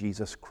 through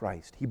Jesus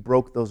Christ. He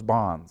broke those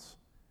bonds.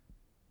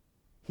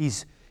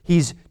 He's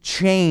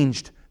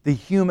changed the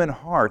human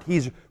heart.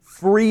 He's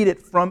freed it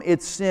from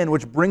its sin,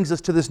 which brings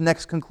us to this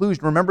next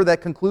conclusion. Remember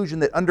that conclusion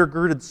that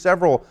undergirded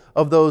several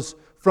of those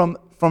from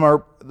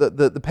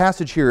the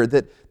passage here,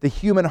 that the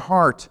human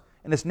heart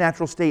in its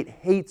natural state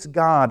hates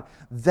God.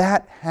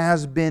 That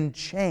has been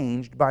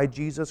changed by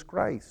Jesus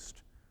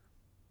Christ.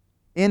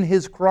 In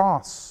His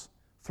cross,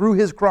 through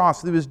His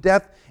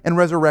death and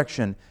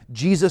resurrection,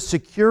 Jesus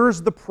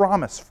secures the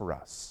promise for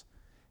us.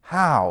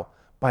 How?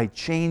 By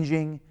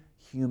changing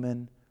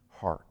human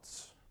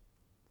hearts.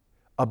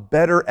 A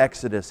better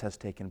exodus has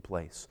taken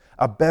place.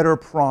 A better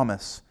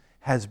promise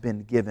has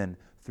been given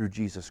through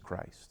Jesus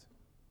Christ.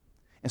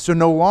 And so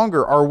no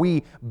longer are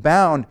we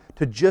bound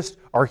to just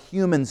our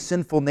human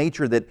sinful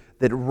nature that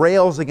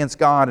rails against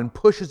God and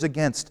pushes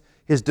against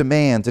His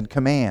demands and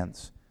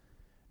commands.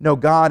 No,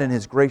 God in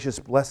His gracious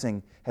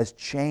blessing has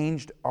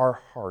changed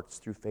our hearts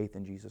through faith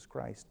in Jesus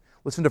Christ.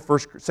 Listen to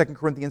 2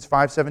 Corinthians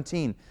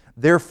 5:17.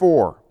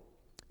 Therefore,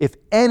 if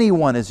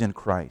anyone is in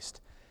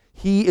Christ,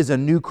 he is a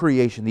new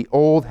creation. The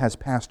old has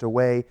passed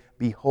away.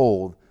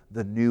 Behold,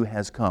 the new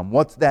has come.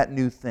 What's that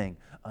new thing?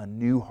 A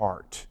new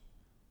heart.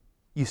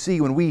 You see,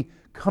 when we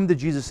come to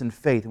Jesus in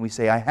faith and we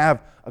say, I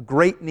have a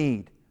great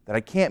need that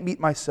I can't meet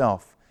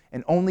myself,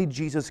 and only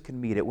Jesus can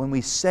meet it. When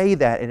we say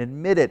that and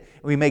admit it,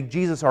 and we make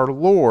Jesus our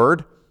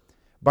Lord,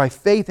 by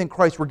faith in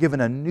Christ, we're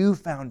given a new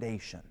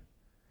foundation.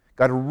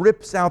 God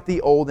rips out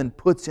the old and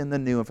puts in the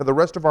new. And for the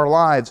rest of our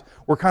lives,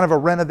 we're kind of a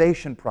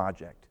renovation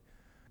project.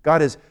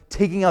 God is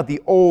taking out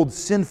the old,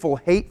 sinful,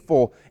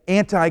 hateful,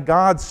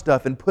 anti-God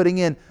stuff and putting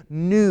in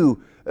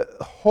new,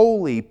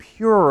 holy,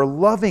 pure,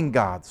 loving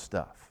God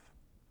stuff.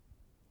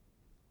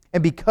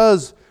 And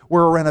because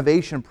we're a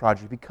renovation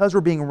project, because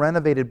we're being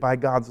renovated by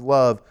God's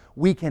love,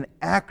 we can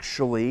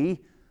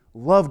actually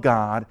love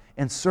God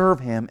and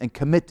serve Him and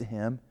commit to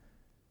Him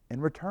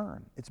in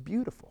return. It's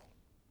beautiful.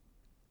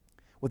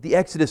 What the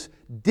Exodus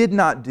did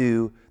not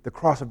do, the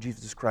cross of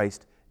Jesus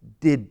Christ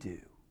did do.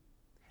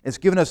 It's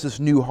given us this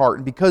new heart.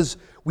 And because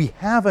we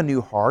have a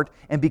new heart,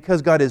 and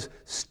because God is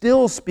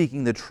still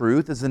speaking the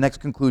truth, as the next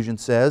conclusion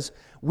says,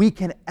 we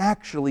can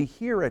actually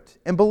hear it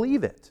and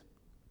believe it.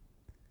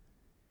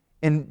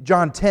 In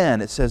John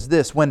 10, it says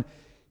this, when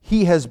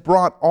He has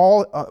brought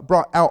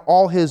out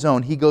all His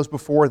own, He goes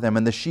before them,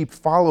 and the sheep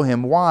follow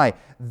Him. Why?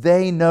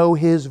 They know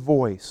His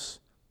voice.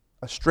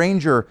 A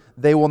stranger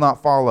they will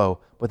not follow,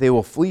 but they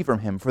will flee from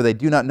Him, for they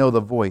do not know the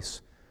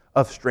voice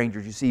of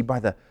strangers. You see, by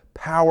the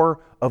power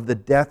of the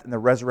death and the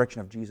resurrection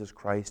of Jesus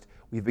Christ,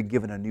 we've been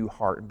given a new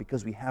heart. And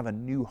because we have a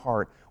new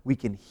heart, we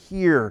can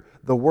hear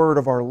the word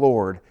of our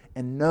Lord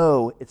and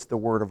know it's the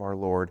word of our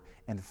Lord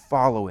and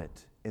follow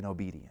it in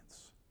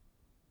obedience.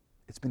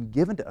 It's been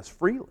given to us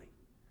freely,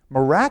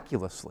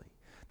 miraculously.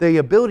 The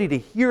ability to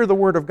hear the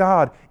word of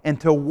God and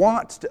to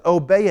want to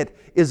obey it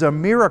is a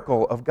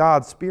miracle of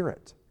God's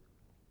Spirit.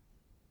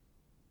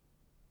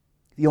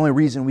 The only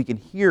reason we can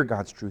hear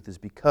God's truth is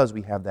because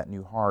we have that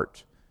new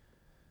heart.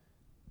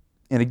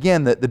 And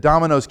again, the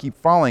dominoes keep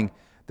falling.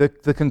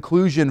 The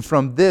conclusion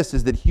from this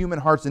is that human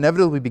hearts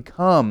inevitably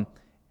become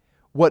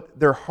what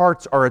their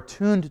hearts are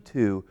attuned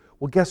to.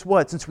 Well, guess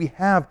what? Since we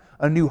have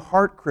a new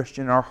heart,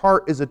 Christian, our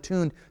heart is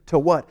attuned to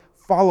what?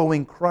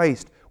 Following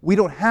Christ. We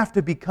don't have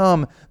to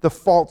become the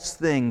false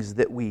things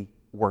that we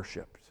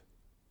worshiped.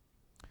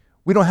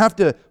 We don't have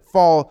to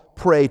fall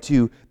prey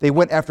to, they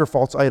went after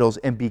false idols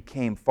and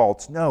became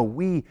false. No,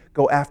 we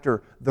go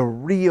after the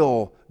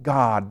real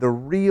God, the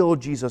real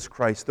Jesus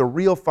Christ, the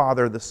real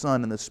Father, the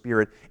Son, and the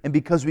Spirit. And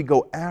because we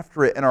go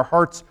after it and our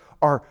hearts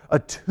are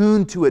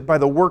attuned to it by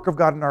the work of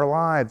God in our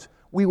lives,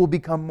 we will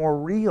become more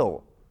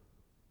real.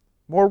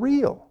 More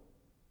real.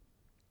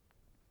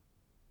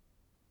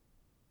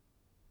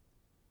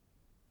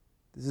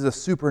 This is a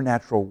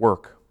supernatural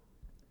work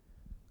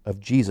of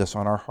Jesus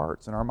on our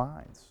hearts and our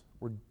minds.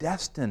 We're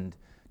destined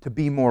to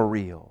be more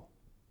real.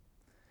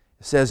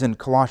 It says in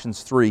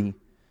Colossians 3,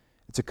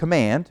 it's a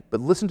command, but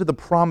listen to the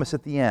promise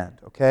at the end,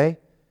 okay?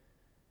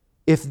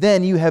 If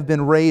then you have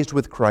been raised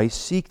with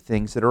Christ, seek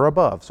things that are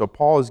above. So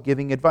Paul is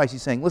giving advice.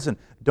 He's saying, listen,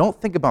 don't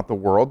think about the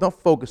world. Don't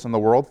focus on the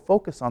world.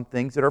 Focus on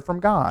things that are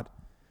from God.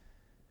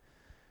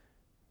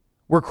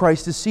 Where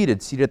Christ is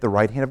seated at the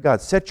right hand of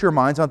God. Set your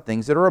minds on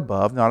things that are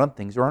above, not on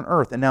things that are on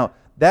earth. And now,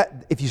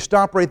 that, if you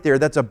stop right there,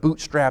 that's a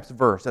bootstraps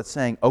verse. That's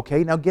saying,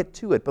 okay, now get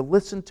to it. But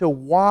listen to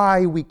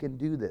why we can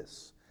do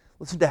this.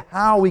 Listen to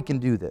how we can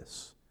do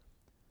this.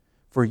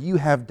 For you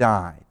have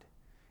died,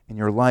 and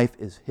your life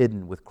is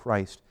hidden with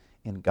Christ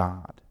in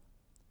God.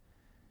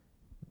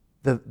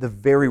 The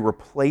very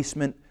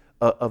replacement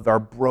of our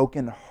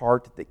broken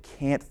heart that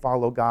can't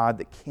follow God,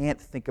 that can't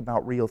think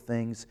about real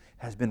things,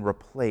 has been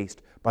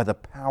replaced by the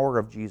power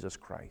of Jesus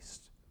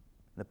Christ,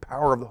 the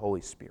power of the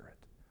Holy Spirit.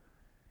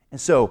 And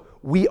so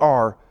we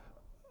are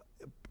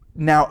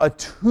now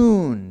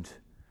attuned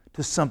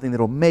to something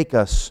that will make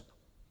us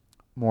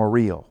more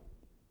real.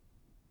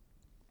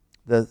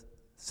 The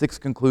sixth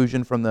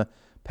conclusion from the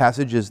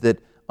passage is that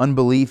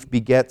unbelief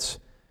begets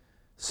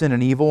sin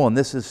and evil, and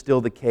this is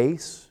still the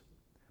case.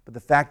 But the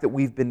fact that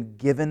we've been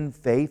given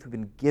faith, we've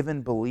been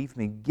given belief,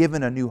 we've been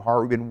given a new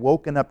heart, we've been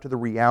woken up to the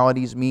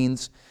realities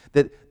means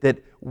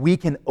that we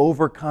can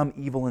overcome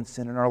evil and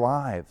sin in our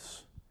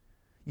lives.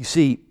 You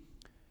see,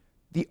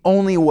 the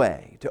only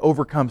way to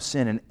overcome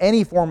sin and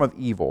any form of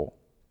evil,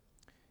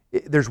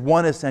 there's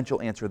one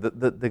essential answer.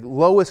 The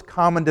lowest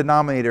common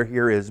denominator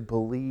here is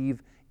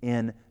believe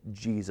in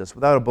Jesus.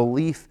 Without a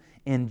belief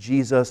in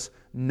Jesus,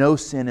 no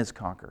sin is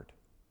conquered.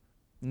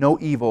 No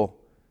evil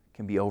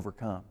can be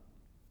overcome.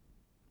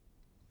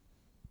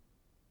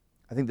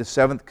 I think the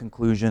seventh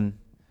conclusion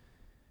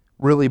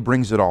really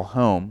brings it all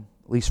home,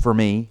 at least for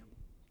me.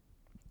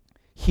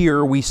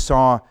 Here we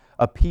saw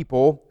a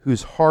people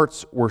whose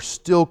hearts were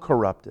still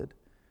corrupted,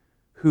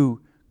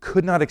 who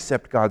could not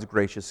accept God's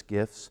gracious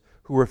gifts,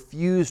 who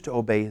refused to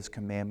obey His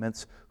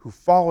commandments, who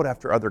followed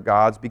after other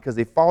gods. Because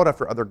they followed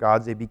after other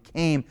gods, they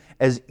became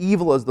as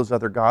evil as those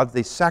other gods.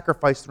 They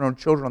sacrificed their own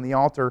children on the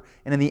altar,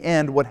 and in the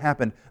end, what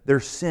happened? Their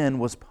sin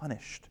was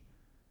punished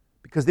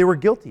because they were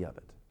guilty of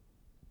it.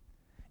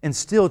 And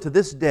still, to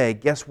this day,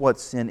 guess what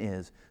sin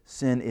is?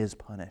 Sin is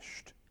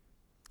punished.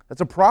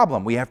 That's a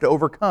problem we have to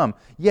overcome.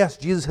 Yes,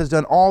 Jesus has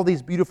done all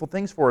these beautiful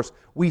things for us.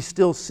 We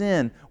still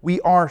sin. We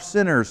are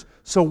sinners.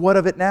 So what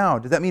of it now?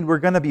 Does that mean we're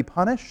going to be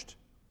punished?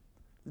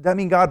 Does that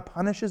mean God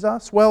punishes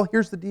us? Well,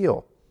 here's the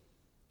deal.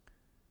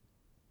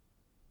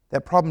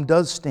 That problem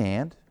does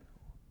stand.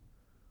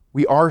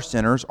 We are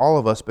sinners, all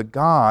of us, but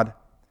God,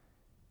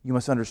 you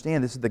must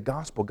understand, this is the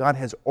gospel. God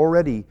has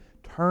already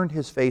turned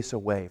His face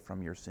away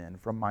from your sin,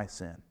 from my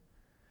sin.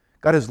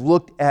 God has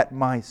looked at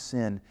my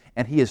sin,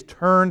 and He has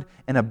turned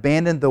and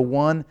abandoned the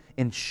one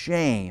in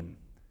shame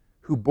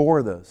who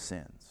bore those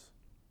sins.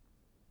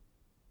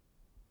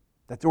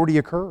 That's already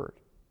occurred.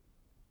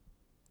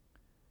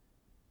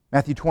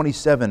 Matthew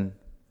 27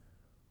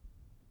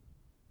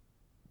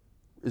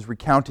 is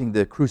recounting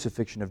the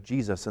crucifixion of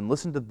Jesus, and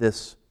listen to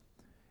this.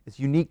 It's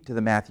unique to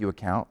the Matthew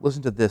account.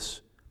 Listen to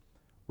this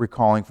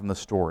recalling from the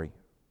story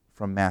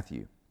from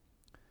Matthew.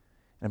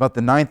 And about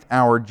the 9th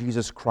hour,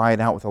 Jesus cried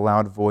out with a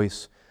loud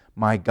voice,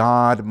 my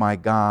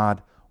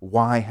God,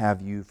 why have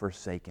you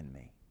forsaken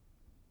me?"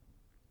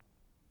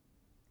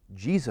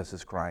 Jesus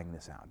is crying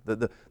this out.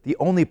 The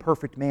only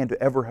perfect man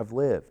to ever have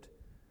lived.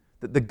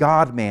 The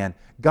God-man,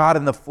 God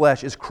in the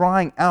flesh, is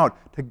crying out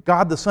to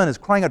God the Son, is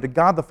crying out to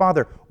God the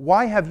Father,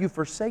 "Why have you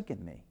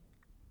forsaken me?"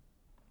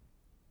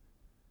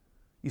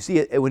 You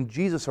see, when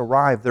Jesus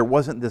arrived, there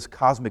wasn't this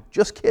cosmic,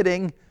 "just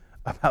kidding,"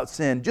 about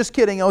sin. "Just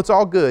kidding, oh, it's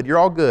all good, you're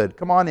all good,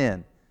 come on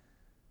in."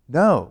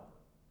 No.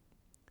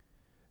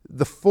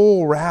 The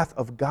full wrath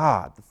of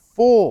God,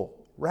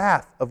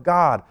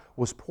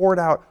 was poured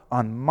out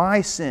on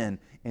my sin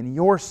and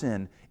your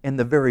sin in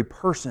the very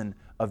person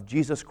of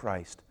Jesus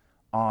Christ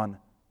on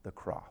the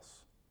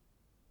cross.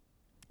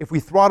 If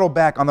we throttle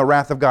back on the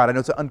wrath of God, I know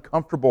it's an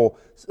uncomfortable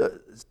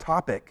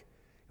topic.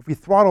 If we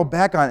throttle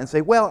back on it and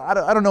say, well, I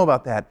don't know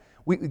about that,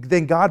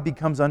 then God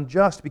becomes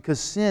unjust because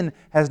sin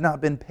has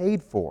not been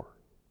paid for.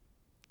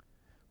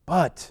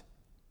 But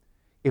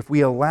if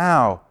we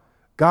allow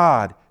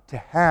God to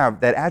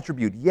have that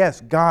attribute,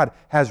 yes, God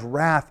has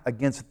wrath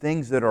against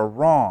things that are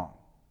wrong.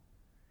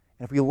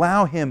 And if we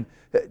allow Him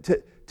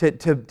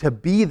to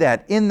be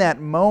that in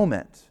that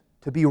moment,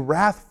 to be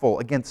wrathful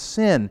against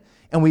sin,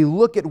 and we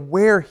look at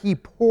where He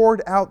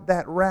poured out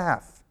that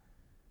wrath,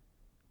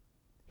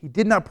 He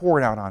did not pour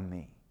it out on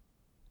me.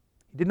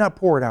 He did not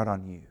pour it out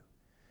on you.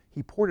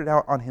 He poured it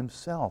out on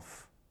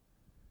Himself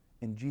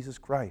in Jesus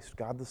Christ,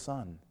 God the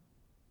Son.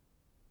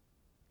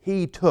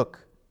 He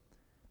took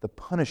the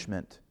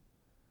punishment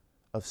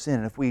of sin.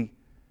 And if we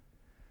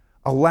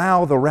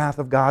allow the wrath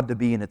of God to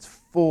be in its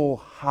full,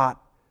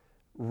 hot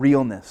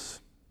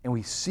realness, and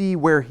we see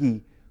where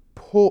He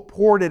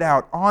poured it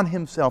out on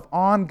Himself,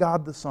 on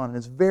God the Son,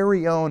 His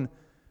very own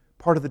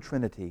part of the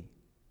Trinity,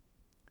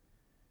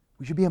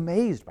 we should be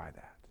amazed by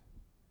that.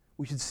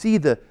 We should see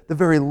the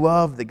very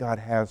love that God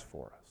has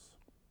for us.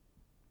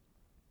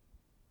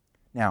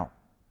 Now,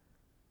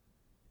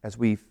 as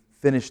we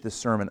finish this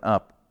sermon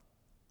up,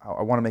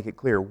 I want to make it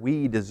clear,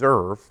 we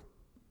deserve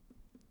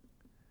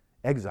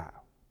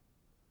exile.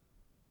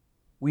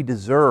 We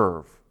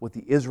deserve what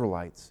the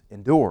Israelites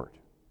endured.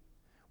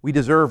 We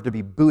deserve to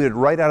be booted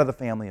right out of the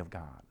family of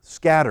God,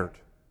 scattered.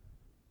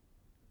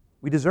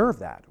 We deserve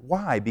that.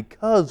 Why?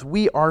 Because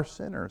we are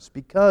sinners.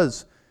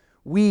 Because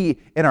we,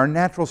 in our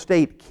natural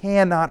state,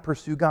 cannot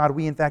pursue God.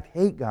 We, in fact,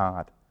 hate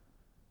God.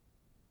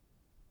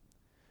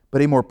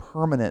 But a more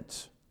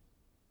permanent,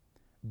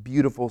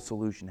 beautiful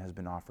solution has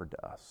been offered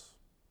to us.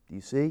 Do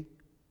you see?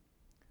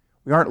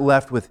 We aren't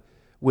left with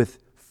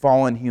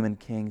fallen human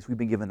kings. We've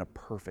been given a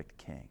perfect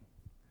king.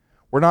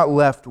 We're not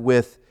left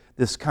with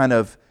this kind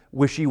of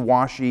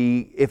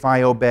wishy-washy, if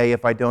I obey,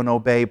 if I don't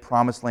obey,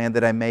 promised land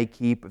that I may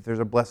keep, if there's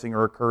a blessing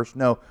or a curse.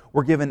 No,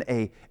 we're given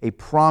a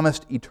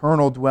promised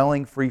eternal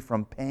dwelling free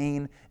from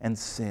pain and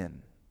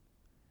sin.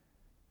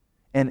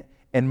 And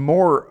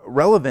more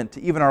relevant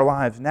to even our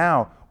lives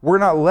now, We're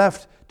not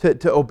left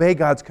to obey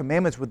God's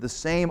commandments with the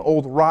same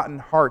old rotten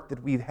heart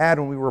that we've had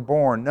when we were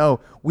born.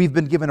 No, we've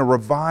been given a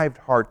revived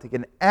heart that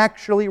can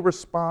actually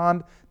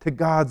respond to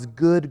God's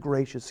good,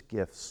 gracious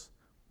gifts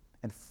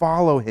and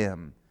follow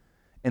Him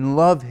and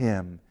love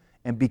Him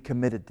and be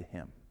committed to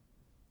Him.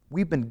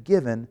 We've been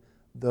given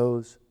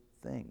those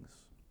things.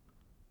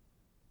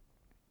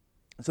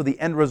 So the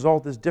end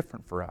result is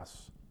different for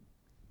us.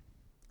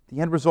 The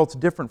end result's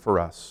different for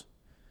us.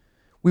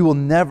 We will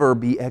never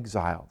be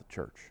exiled,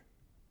 church.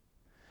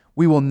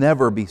 We will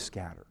never be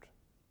scattered.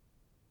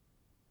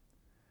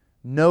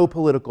 No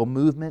political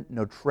movement,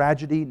 no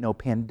tragedy, no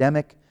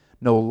pandemic,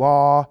 no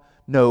law,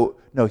 no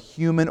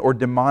human or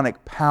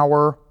demonic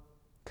power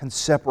can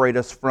separate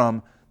us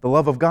from the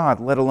love of God,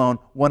 let alone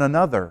one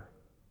another.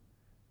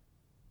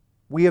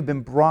 We have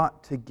been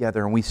brought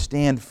together and we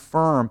stand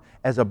firm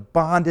as a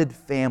bonded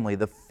family,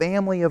 the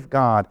family of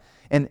God.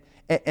 And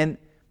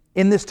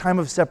in this time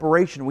of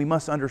separation, we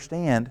must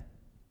understand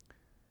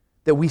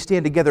that we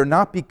stand together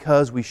not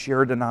because we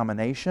share a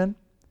denomination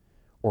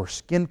or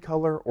skin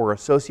color or a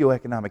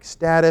socioeconomic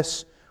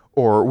status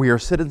or we are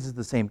citizens of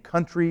the same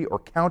country or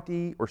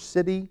county or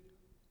city.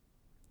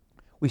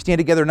 We stand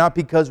together not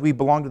because we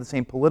belong to the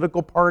same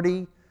political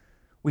party.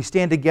 We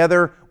stand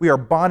together, we are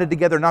bonded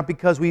together not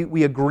because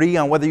we agree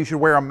on whether you should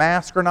wear a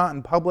mask or not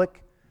in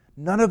public.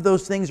 None of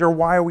those things are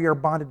why we are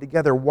bonded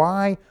together.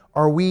 Why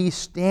are we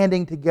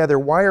standing together?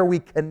 Why are we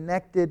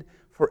connected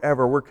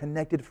forever? We're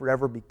connected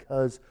forever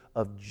because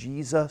of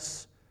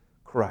Jesus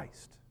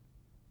Christ.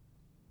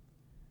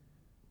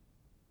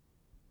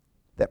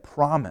 That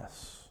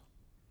promise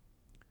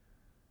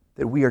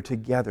that we are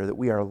together, that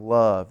we are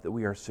loved, that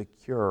we are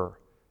secure,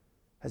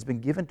 has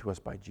been given to us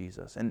by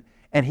Jesus.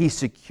 And He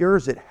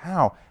secures it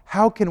how?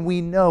 How can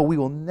we know we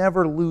will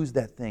never lose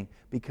that thing?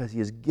 Because He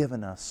has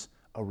given us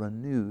a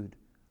renewed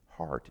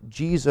heart.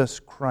 Jesus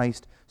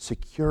Christ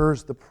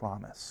secures the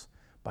promise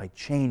by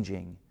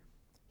changing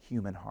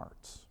human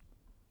hearts.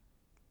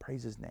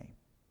 Praise His name.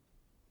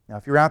 Now,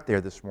 if you're out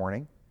there this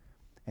morning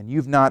and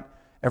you've not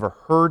ever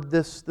heard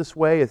this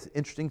way, it's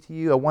interesting to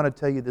you, I want to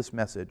tell you this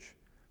message.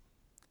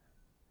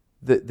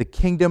 The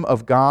kingdom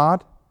of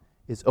God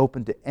is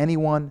open to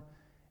anyone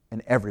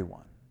and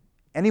everyone.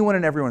 Anyone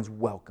and everyone's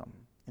welcome.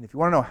 And if you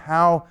want to know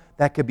how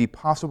that could be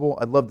possible,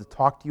 I'd love to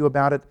talk to you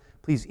about it.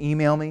 Please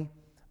email me.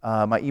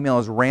 My email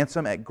is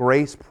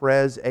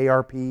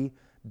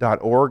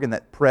ransom@gracepresarp.org, and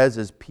that pres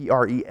is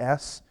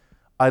P-R-E-S.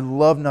 I'd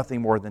love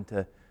nothing more than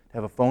to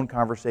have a phone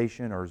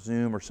conversation or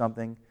Zoom or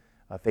something,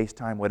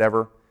 FaceTime,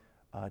 whatever,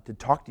 to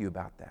talk to you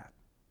about that.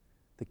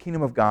 The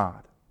kingdom of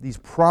God, these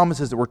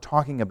promises that we're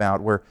talking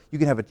about where you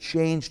can have a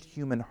changed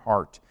human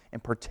heart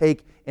and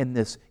partake in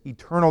this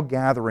eternal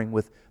gathering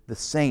with the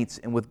saints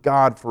and with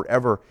God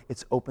forever.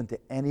 It's open to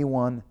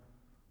anyone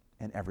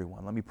and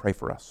everyone. Let me pray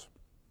for us.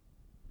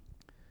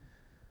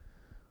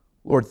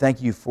 Lord,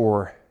 thank you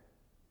for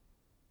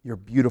your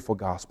beautiful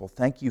gospel.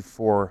 Thank you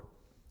for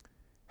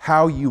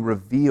how you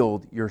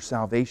revealed your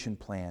salvation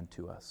plan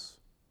to us.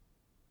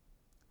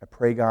 I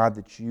pray, God,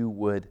 that you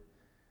would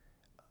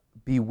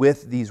be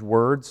with these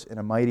words in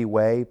a mighty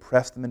way,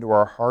 press them into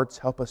our hearts,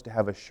 help us to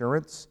have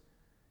assurance.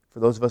 For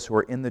those of us who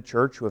are in the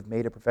church who have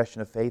made a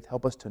profession of faith,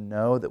 help us to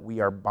know that we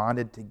are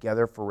bonded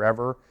together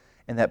forever,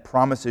 and that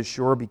promise is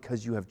sure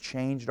because you have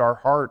changed our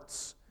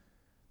hearts.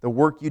 The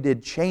work you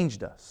did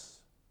changed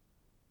us.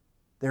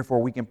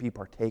 Therefore, we can be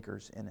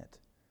partakers in it.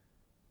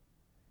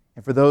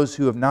 And for those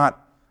who have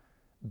not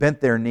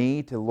bent their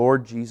knee to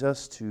Lord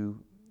Jesus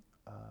to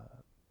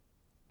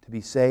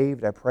be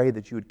saved, I pray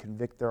that you would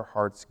convict their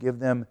hearts, give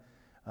them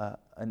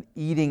an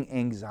eating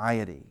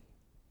anxiety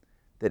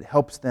that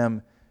helps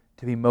them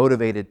to be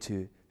motivated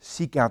to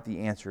seek out the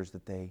answers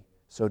that they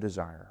so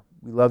desire.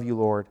 We love you,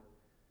 Lord.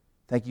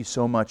 Thank you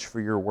so much for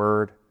your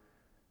word,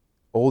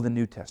 Old and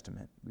New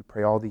Testament. We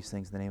pray all these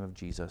things in the name of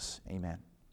Jesus. Amen.